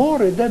 one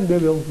more, and then we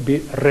will be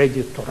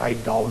ready to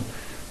write down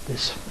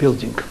this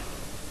building.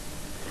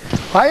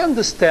 I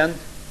understand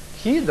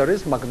here there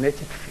is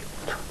magnetic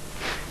field.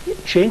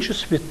 It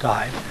changes with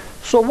time.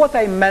 So what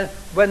I meant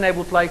when I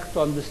would like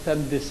to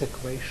understand this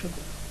equation,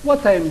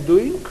 what I am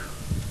doing,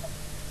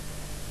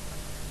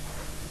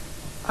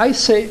 I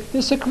say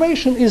this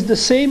equation is the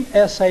same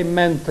as I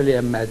mentally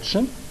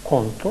imagine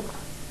contour,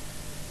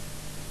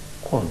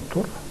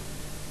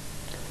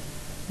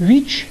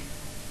 which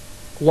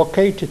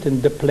located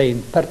in the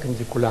plane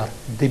perpendicular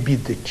dB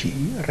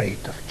dt,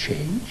 rate of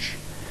change.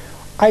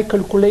 I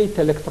calculate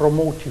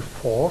electromotive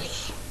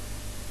force,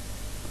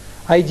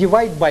 I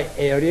divide by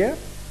area,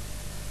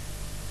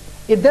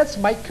 and that's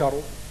my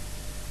curl.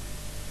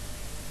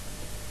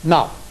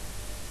 Now,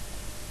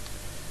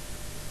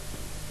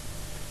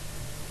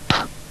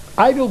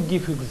 I will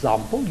give you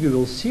example, you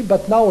will see,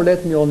 but now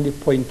let me only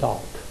point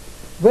out.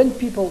 When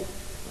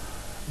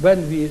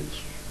we,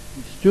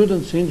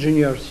 students,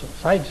 engineers,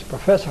 scientists,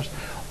 professors,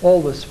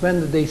 always,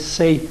 when they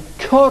say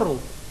curl,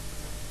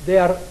 they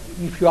are,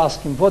 if you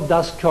ask him, what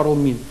does curl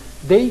mean?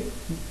 They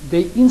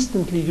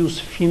instantly use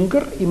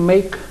finger and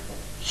make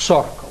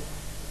circle.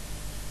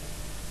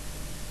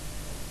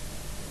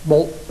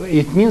 Well,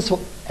 it means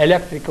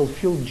electrical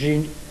field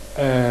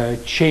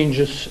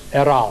changes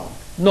around.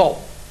 No.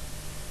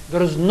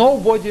 There is no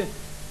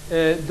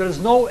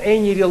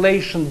any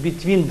relation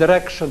between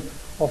direction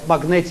of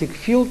magnetic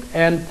field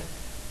and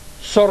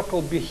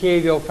circle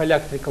behavior of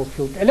electrical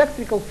field.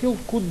 Electrical field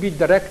could be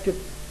directed,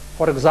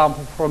 for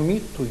example, from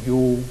me to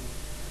you.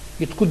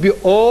 It could be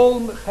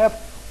have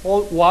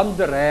all one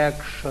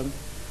direction,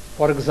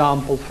 for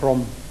example,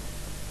 from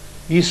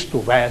east to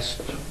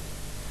west.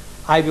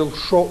 I will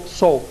show.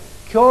 So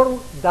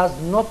curl does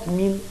not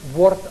mean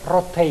word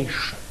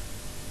rotation.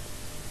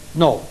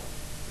 No.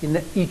 In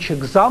each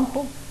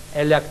example,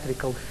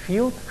 electrical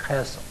field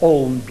has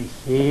own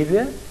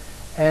behavior,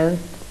 and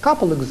a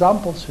couple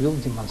examples will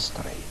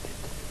demonstrate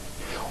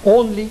it.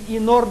 Only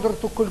in order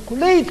to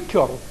calculate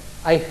curl,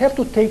 I have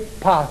to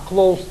take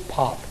closed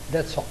path.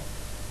 That's all.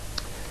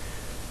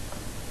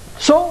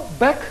 So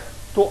back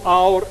to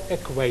our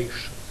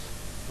equations.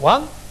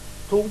 1,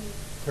 2,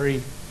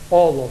 3.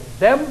 All of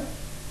them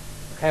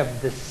have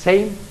the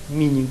same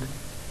meaning.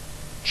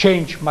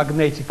 Change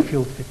magnetic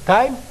field with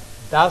time,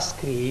 thus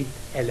create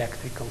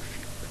electrical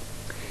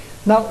field.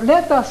 Now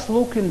let us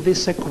look in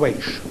this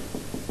equation.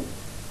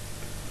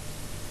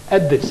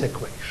 At this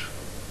equation.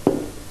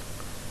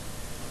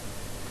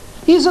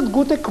 Is it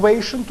good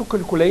equation to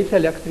calculate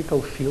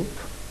electrical field?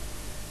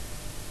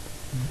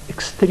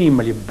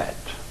 Extremely bad.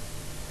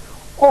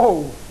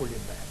 Awfully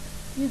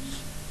bad.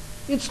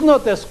 It's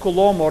not as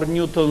Coulomb or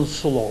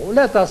Newton's law.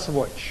 Let us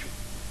watch.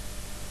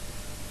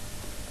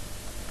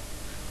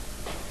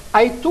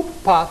 I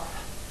took path,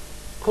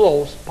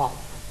 closed path.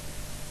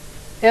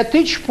 At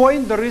each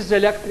point there is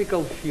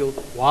electrical field.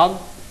 One,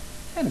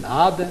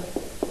 another,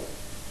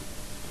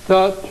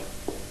 third.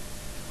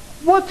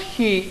 What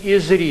here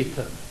is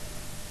written?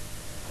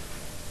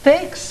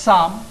 Take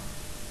sum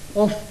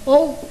of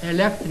all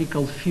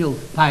electrical field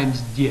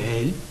times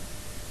dl,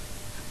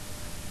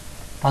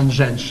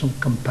 tangential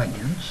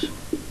components,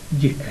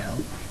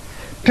 dl,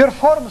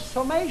 perform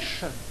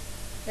summation,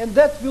 and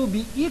that will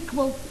be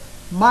equal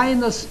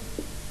minus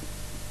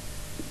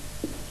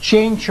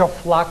change of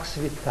flux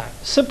with time.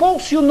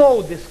 Suppose you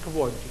know this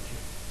quantity.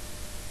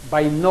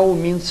 By no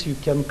means you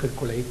can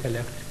calculate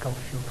electrical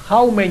field.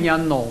 How many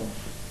unknowns?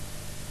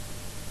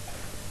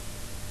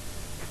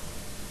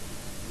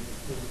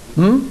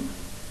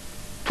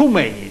 Too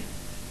many.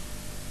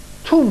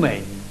 Too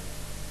many.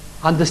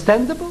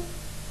 Understandable?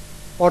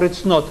 Or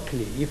it's not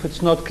clear? If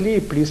it's not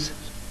clear, please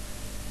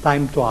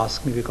time to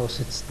ask me, because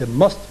it's the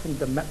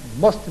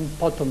most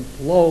important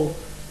law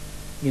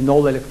in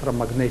all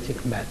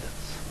electromagnetic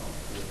methods.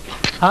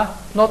 Huh?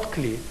 Not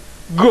clear.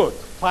 Good.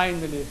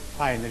 Finally.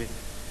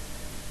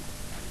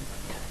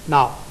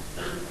 Now,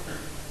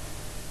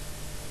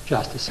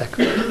 just a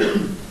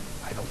second.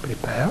 I will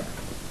prepare.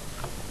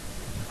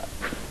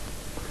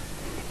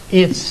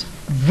 It's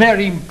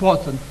very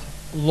important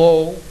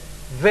law,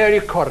 very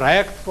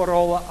correct for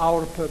all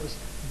our purpose,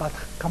 but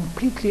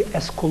completely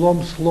as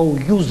Coulomb's law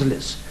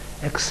useless,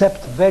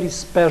 except very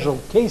special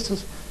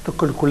cases to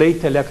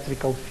calculate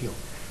electrical field.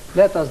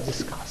 Let us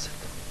discuss it.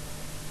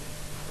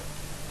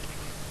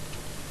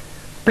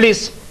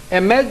 Please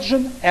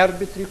imagine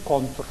arbitrary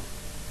contour.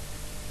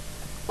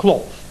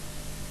 Close.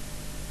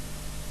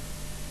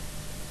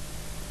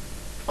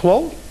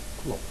 Close?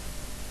 Close.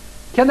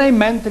 Can I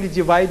mentally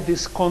divide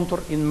this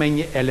contour in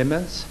many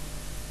elements?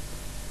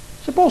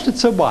 Suppose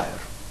it's a wire.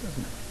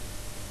 Doesn't it?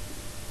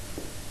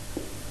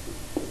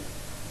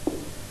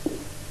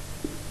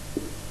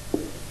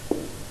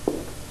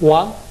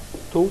 One,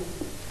 2,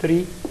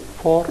 3,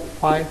 4,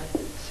 5,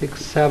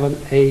 6, 7,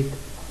 8,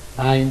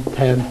 9,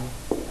 10,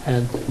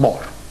 and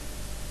more.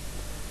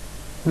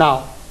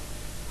 Now,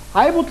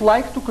 I would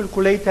like to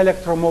calculate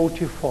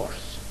electromotive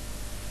force.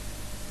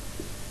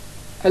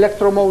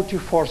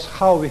 Electromotive force,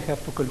 how we have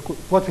to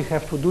calculate, what we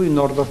have to do in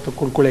order to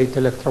calculate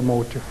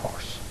electromotive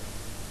force?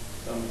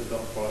 Sum the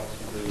dot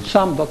products.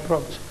 Sum dot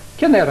products.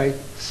 Can I write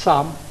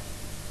sum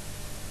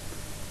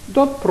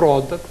dot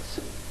products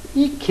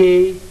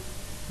EK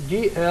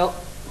GL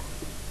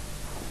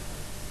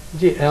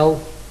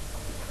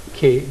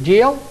K.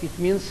 GL, it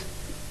means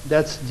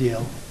that's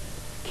DL.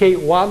 K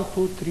 1,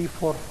 2, 3,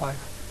 4, 5.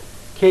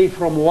 K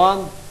from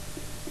 1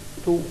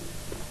 to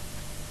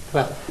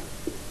 12.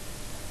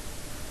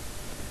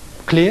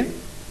 Clear?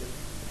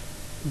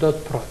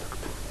 Dot product.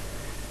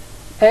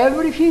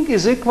 Everything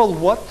is equal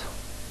what?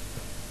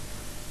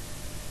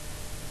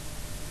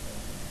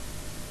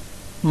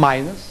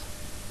 minus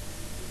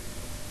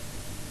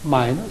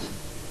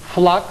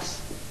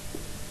flux,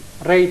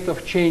 rate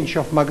of change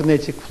of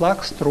magnetic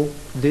flux through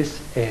this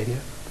area.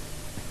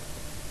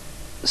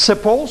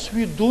 Suppose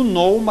we do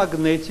know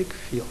magnetic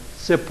field.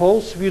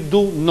 Suppose we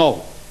do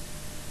know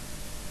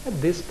at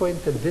this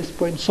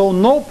point, so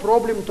no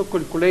problem to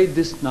calculate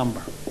this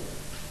number.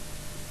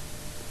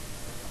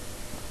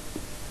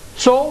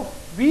 So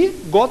we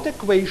got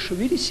equation,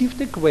 we received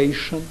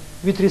equation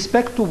with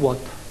respect to what?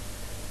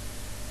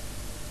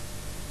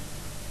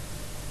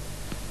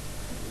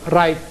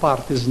 Right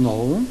part is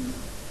known.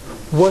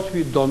 What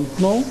we don't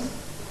know?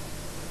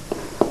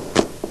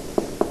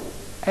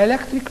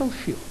 Electrical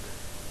field.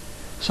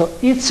 So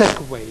it's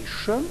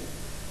equation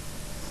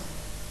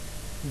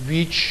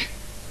which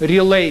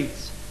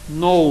relates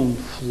known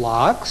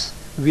flux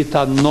with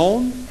a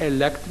known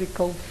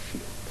electrical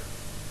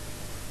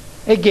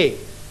field. Again,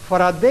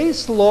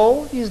 Faraday's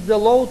law is the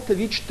law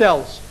which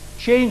tells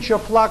change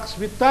of flux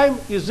with time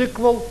is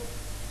equal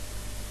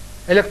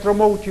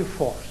electromotive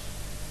force.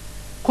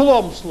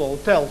 Coulomb's law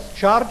tells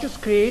charges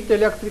create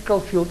electrical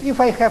field. If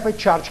I have a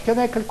charge, can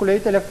I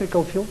calculate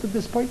electrical field at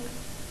this point?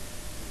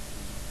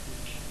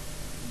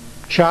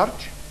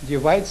 Charge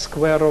divides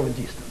square of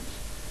distance.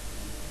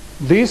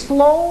 This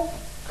law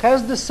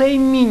has the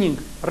same meaning.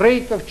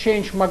 Rate of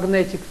change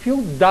magnetic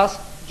field does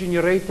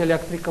generate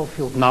electrical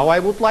field. Now I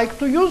would like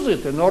to use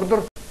it in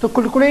order to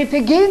calculate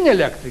again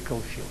electrical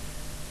field.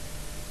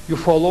 You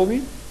follow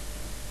me?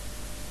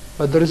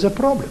 But there is a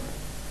problem.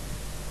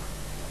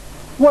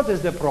 What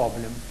is the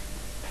problem?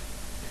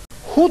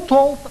 Who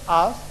told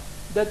us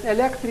that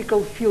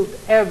electrical field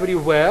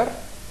everywhere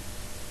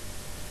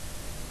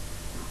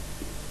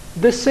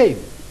the same?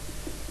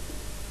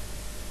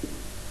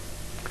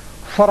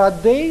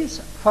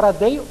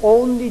 Faraday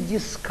only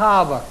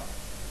discovered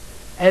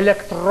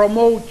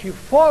electromotive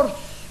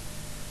force.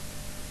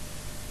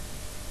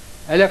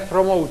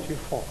 Electromotive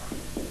force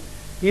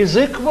is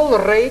equal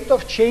rate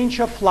of change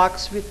of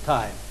flux with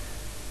time.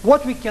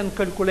 What we can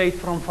calculate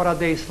from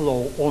Faraday's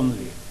law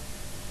only,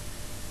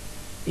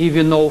 if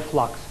we know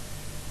flux?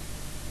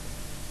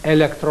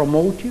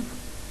 Electromotive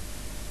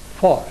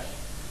force.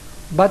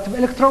 But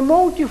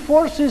electromotive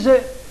force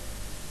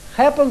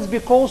happens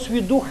because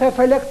we do have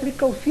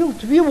electrical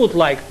field. We would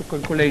like to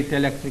calculate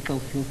electrical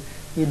field.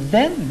 And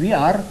then we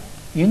are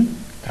in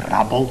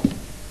trouble.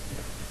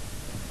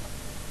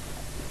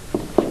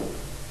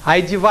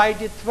 I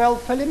divided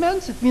 12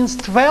 elements. It means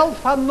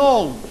 12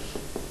 unknowns.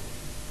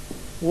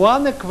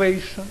 One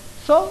equation.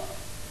 So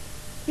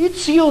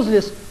it's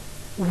useless.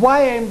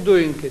 Why I'm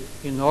doing it?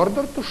 In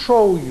order to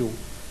show you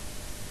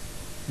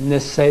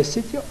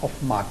necessity of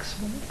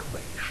maximum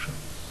equations.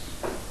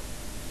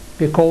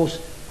 Because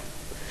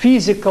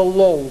physical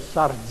laws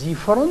are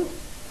different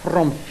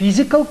from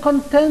physical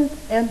content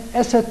and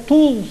as a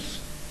tools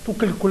to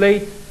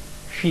calculate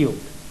field.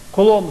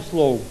 Coulomb's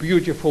law,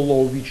 beautiful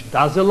law, which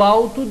does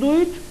allow to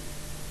do it.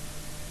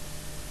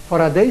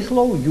 Faraday's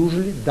law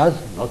usually does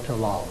not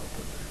allow to do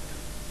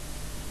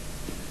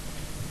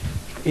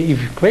it.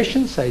 If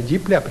questions, I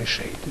deeply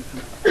appreciate it.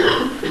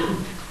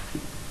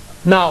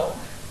 Now,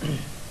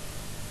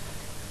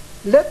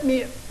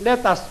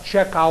 let us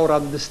check our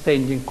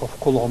understanding of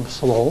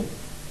Coulomb's law,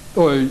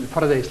 or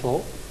Faraday's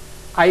law.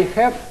 I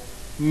have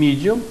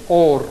medium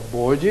or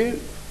body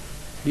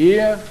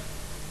here,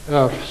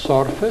 Earth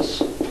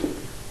surface,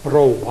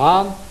 row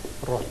 1,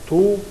 row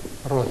 2,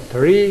 row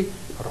 3,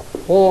 row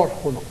 4,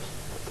 who knows,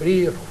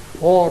 3, row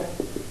 4,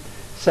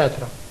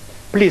 etc.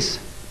 Please,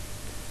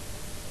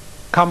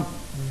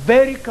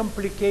 very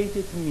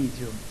complicated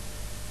medium,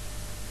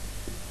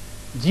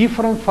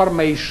 different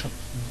formations,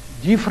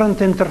 different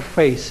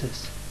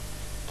interfaces.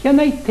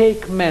 Can I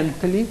take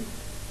mentally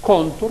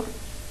contour?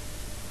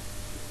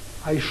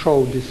 I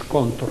show this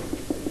contour.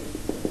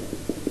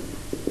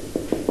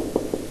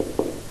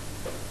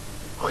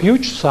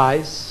 Huge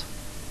size,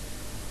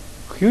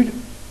 huge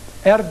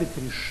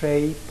arbitrary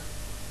shape.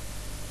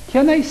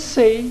 Can I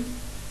say,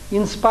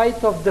 in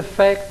spite of the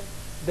fact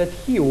that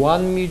here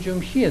one medium,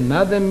 here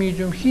another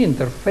medium, here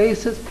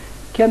interfaces,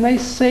 can I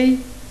say,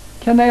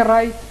 can I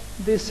write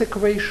this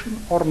equation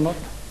or not?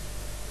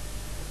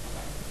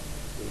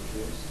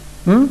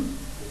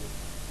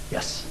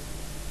 Yes.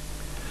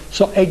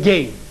 So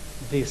again,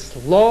 this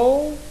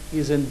law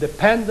is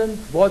independent.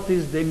 What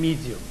is the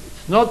medium?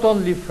 It's not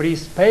only free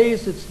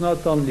space, it's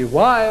not only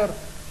wire,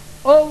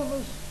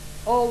 always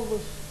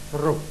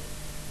true.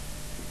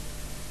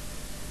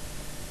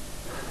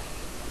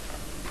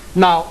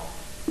 Now,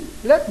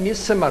 let me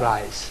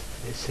summarize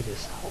this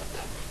result.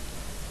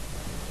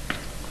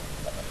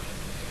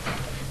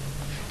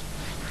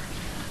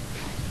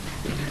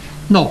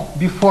 No,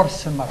 before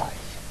summarizing,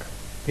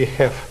 we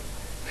have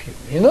a few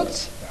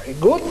minutes, very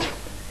good.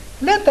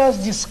 Let us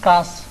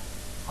discuss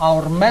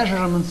our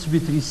measurements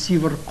with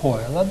receiver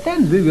coil, and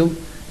then we will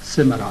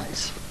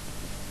summarize.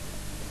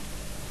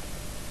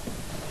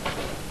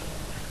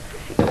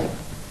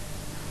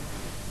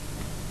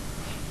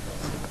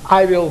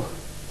 I will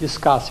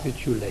discuss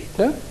with you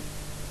later.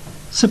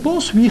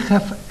 Suppose we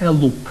have a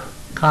loop,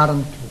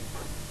 current loop.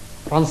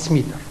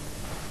 transmitter.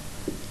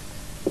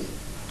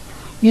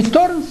 It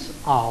turns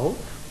out,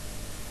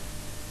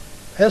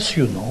 as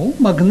you know,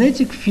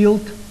 magnetic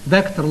field,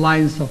 vector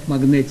lines of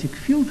magnetic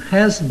field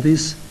has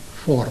this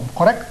form,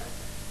 correct?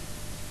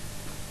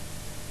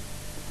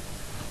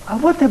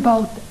 And what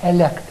about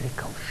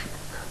electrical field?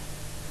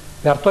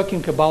 We are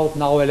talking about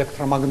now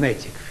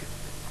electromagnetic field.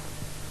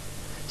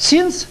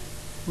 Since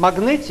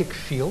magnetic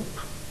field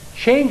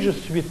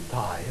changes with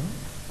time,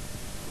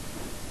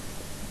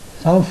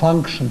 some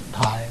function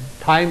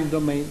time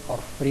domain or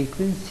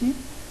frequency,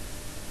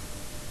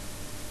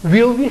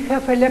 will we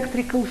have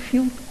electrical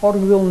field or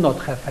will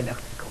not have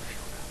electrical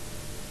field?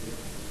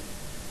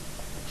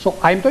 So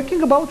I'm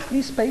talking about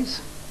free space,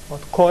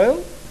 what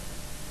coil,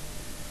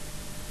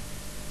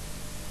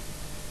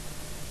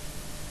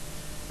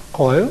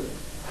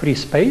 free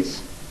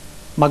space,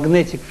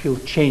 magnetic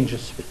field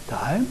changes with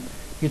time.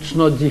 It's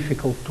not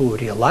difficult to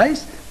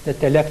realize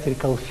that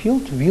electrical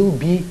field will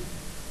be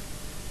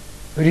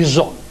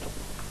horizontal,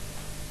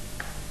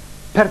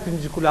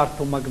 perpendicular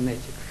to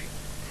magnetic field.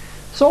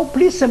 So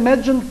please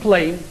imagine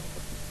plane,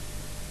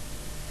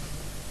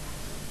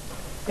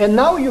 and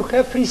now you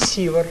have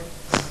receiver,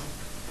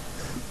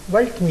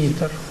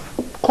 voltmeter,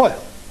 coil.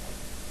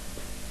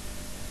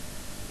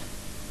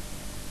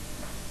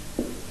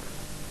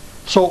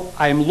 So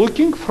I'm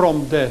looking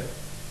from the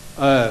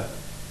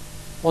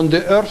on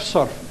the Earth's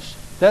surface.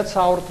 That's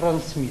our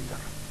transmitter.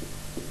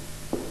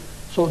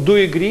 So do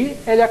you agree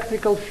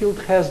electrical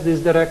field has this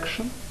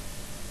direction?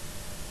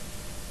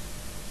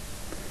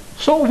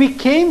 So we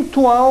came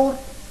to our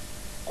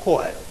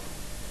coil.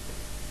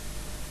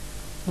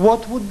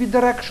 What would be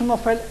direction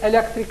of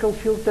electrical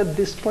field at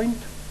this point?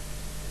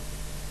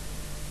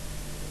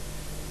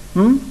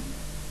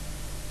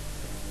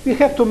 We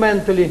have to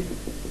mentally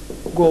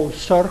go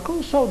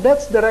circle, so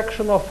that's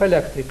direction of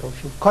electrical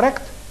field,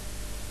 correct?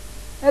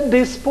 At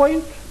this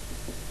point,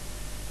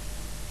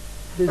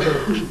 this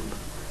direction.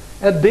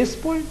 At this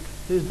point,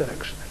 this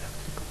direction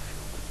electrical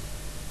field.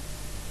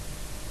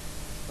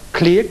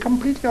 Clear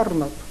completely or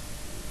not?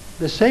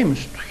 The same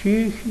is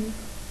here.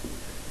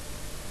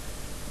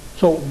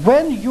 So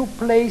when you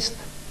placed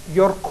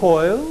your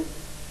coil,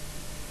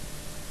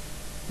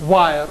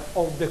 wire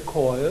of the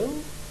coil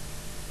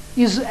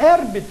is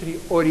arbitrarily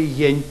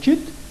oriented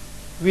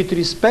with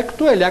respect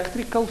to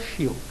electrical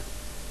field.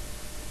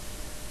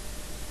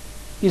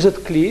 Is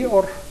it clear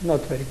or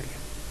not very clear?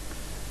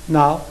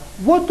 Now,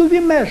 what do we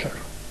measure?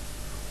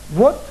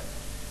 What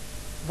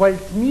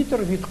voltmeter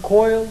with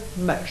coil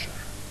measure?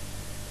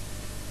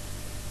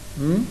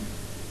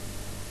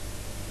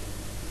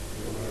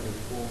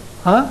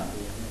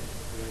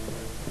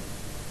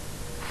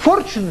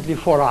 Fortunately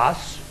for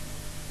us,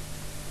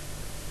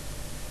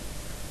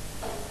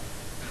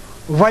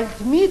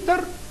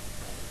 voltmeter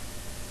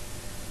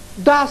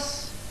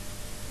does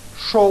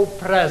show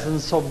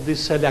presence of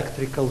this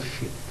electrical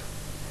field.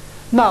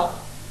 Now,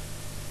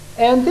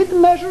 and it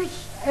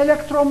measures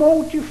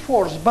electromotive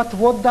force, but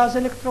what does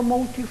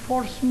electromotive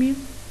force mean?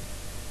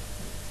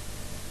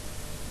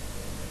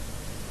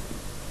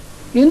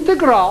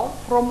 Integral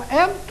from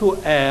M to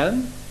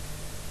N,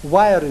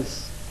 wire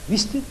is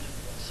twisted,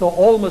 so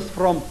almost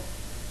from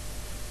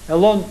a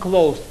long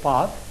closed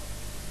path.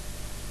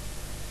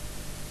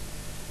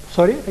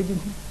 Sorry, I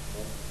didn't hear.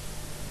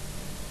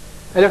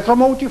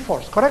 Electromotive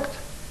force, correct?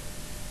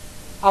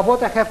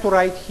 What I have to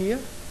write here?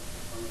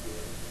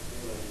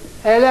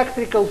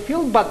 Electrical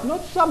field, but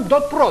not some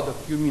dot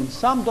product. You mean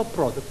some dot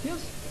product,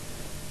 yes?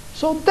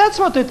 So that's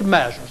what it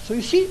measures. So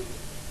you see,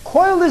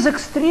 coil is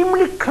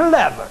extremely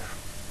clever.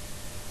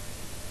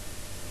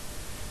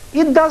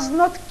 It does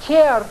not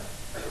care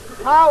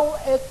how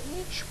at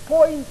each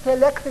point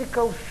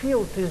electrical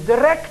field is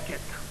directed.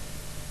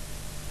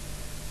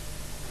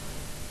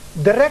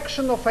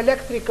 Direction of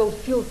electrical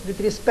field with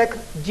respect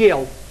to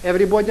dl.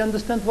 Everybody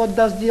understand what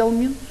does dl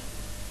mean?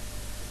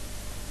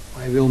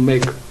 I will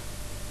make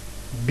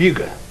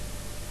bigger.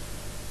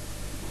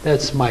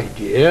 That's my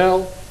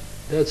dl.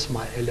 That's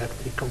my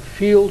electrical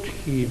field.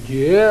 Here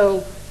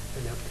dl.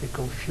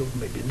 Electrical field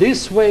maybe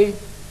this way.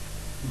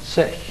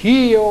 So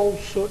here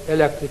also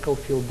electrical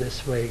field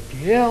this way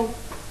dl.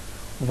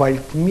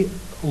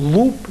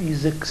 Loop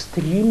is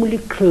extremely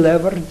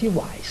clever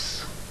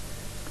device.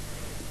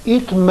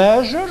 It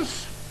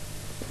measures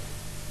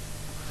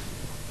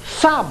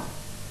sum.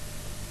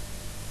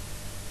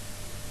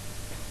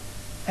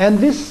 And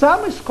this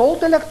sum is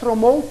called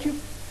electromotive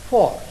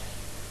force.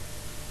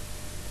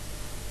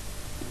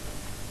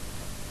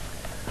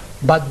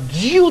 But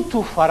due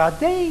to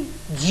Faraday,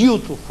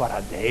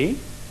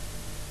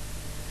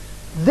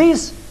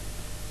 this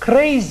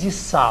crazy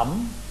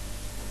sum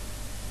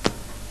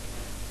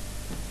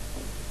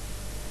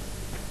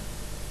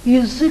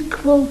is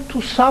equal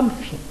to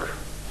something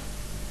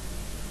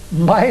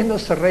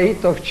minus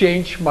rate of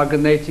change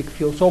magnetic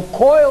field. So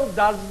coil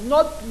does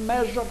not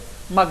measure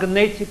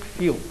magnetic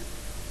field.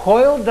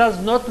 Coil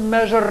does not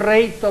measure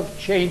rate of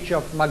change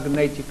of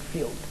magnetic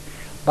field.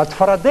 But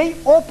Faraday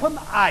opened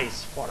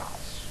eyes for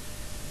us.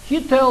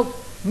 He told,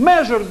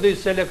 measure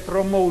this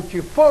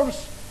electromotive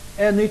force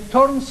And it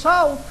turns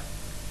out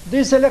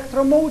this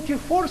electromotive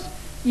force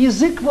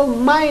is equal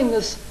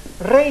minus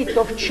rate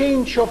of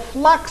change of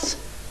flux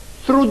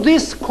through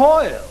this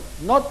coil,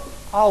 not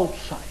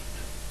outside.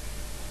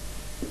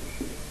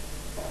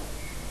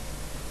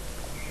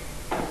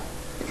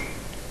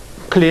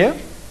 Clear?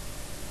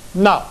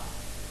 Now,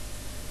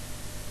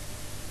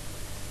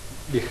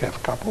 we have a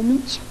couple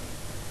minutes.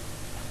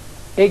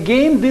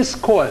 Again, this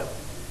coil.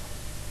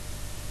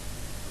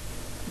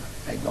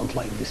 I don't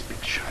like this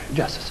picture.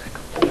 Just a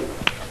second.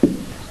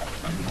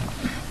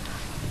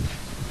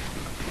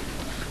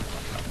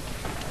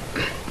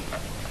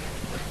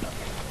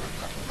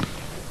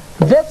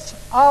 That's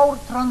our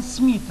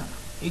transmitter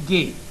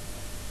again.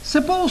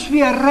 Suppose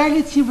we are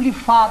relatively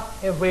far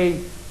away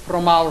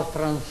from our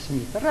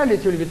transmitter,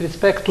 relatively with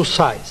respect to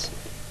size.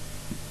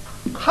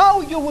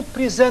 How you would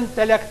present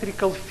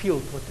electrical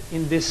field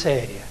in this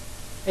area?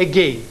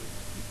 Again,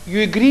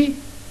 you agree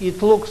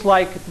it looks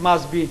like it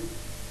must be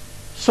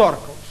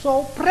circle.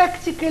 So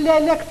practically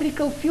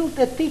electrical field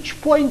at each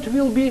point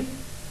will be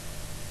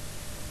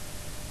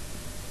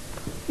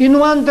in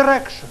one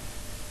direction.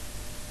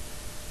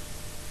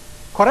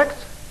 Correct?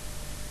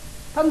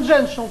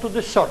 Tangential to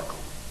the circle.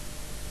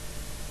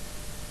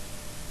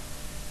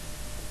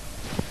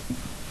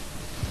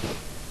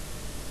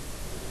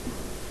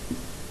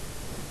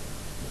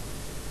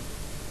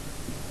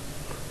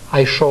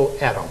 I show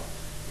arrow.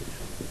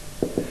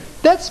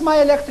 That's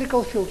my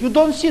electrical field. You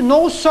don't see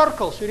no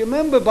circles. You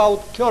remember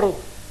about curl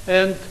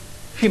and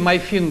my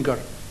finger.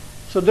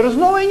 So there is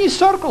no any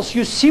circles.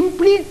 You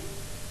simply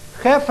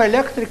have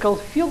electrical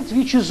field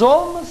which is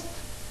almost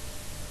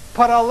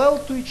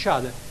parallel to each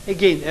other.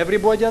 Again,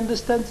 everybody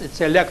understands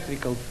it's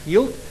electrical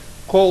field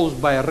caused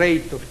by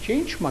rate of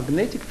change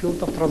magnetic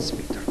field of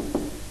transmitter.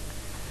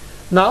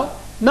 Now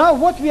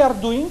what we are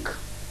doing,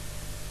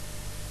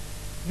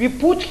 we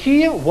put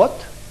here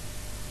what?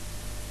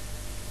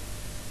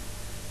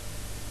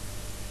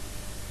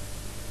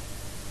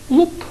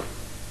 Loop.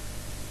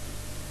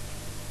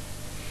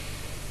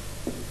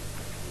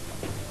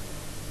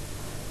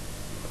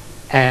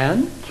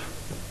 And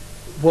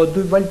what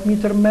do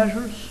voltmeter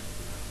measures?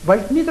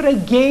 Voltmeter,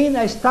 again,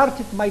 I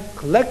started my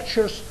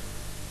lectures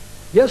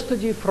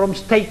yesterday from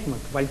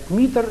statement.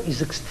 Voltmeter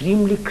is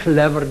extremely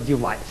clever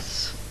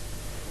device.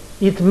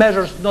 It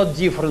measures not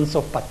difference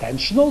of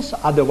potentials,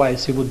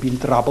 otherwise it would be in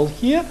trouble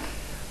here.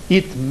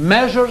 It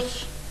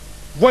measures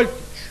voltage.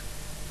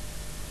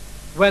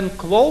 When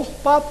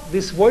closed path,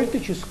 this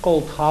voltage is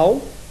called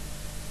how?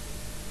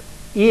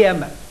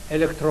 EMF,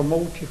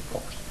 electromotive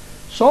force.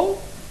 So,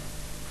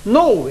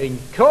 no any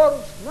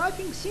curves,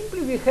 nothing,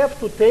 simply we have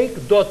to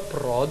take dot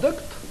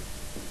product.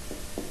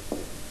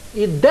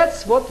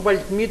 That's what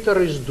voltmeter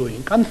is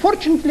doing.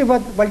 Unfortunately,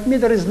 what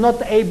voltmeter is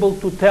not able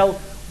to tell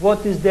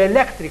what is the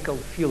electrical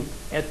field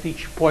at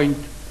each point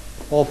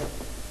of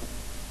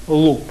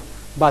loop,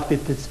 but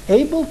it is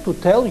able to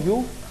tell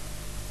you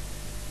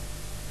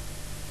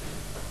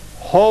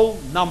whole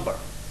number.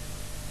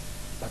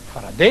 But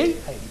Faraday,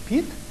 I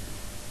repeat,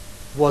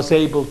 was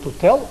able to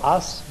tell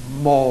us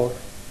more.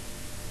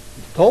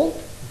 He told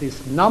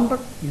this number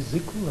is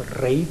equal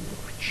rate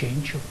of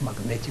change of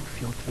magnetic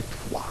field with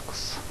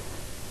flux.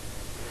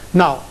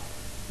 Now,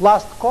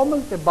 last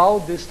comment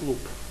about this loop.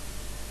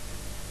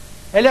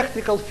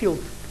 Electrical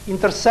field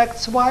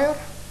intersects wire.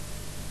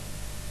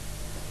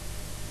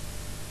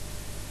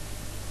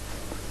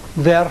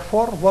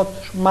 Therefore,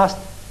 what must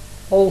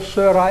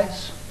also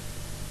arise?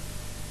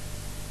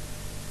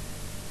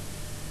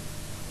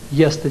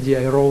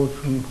 Yesterday I wrote,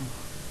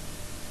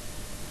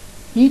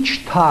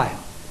 each time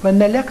when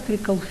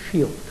electrical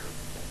field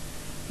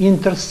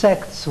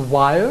intersects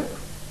wire,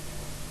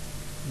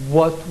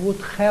 what would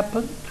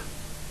happen?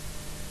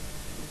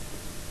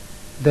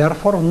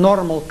 Therefore,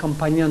 normal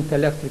component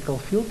electrical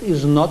field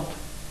is not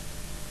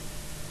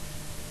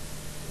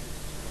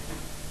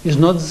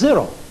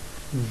zero.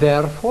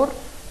 Therefore,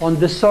 on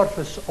the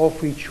surface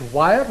of each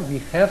wire we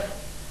have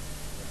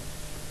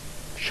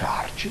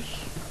charges.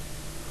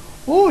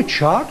 Oh,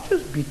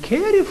 charges, be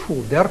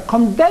careful. They're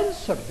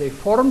condenser. They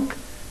form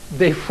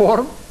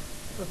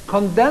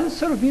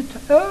condenser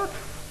with earth.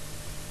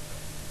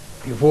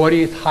 We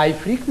worry at high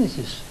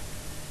frequencies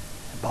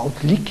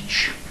about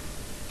leakage.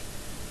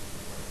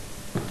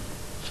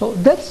 So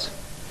that's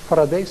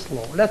Faraday's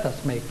law. Let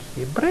us make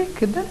a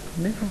break and then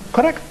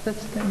correct.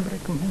 That's the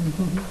break.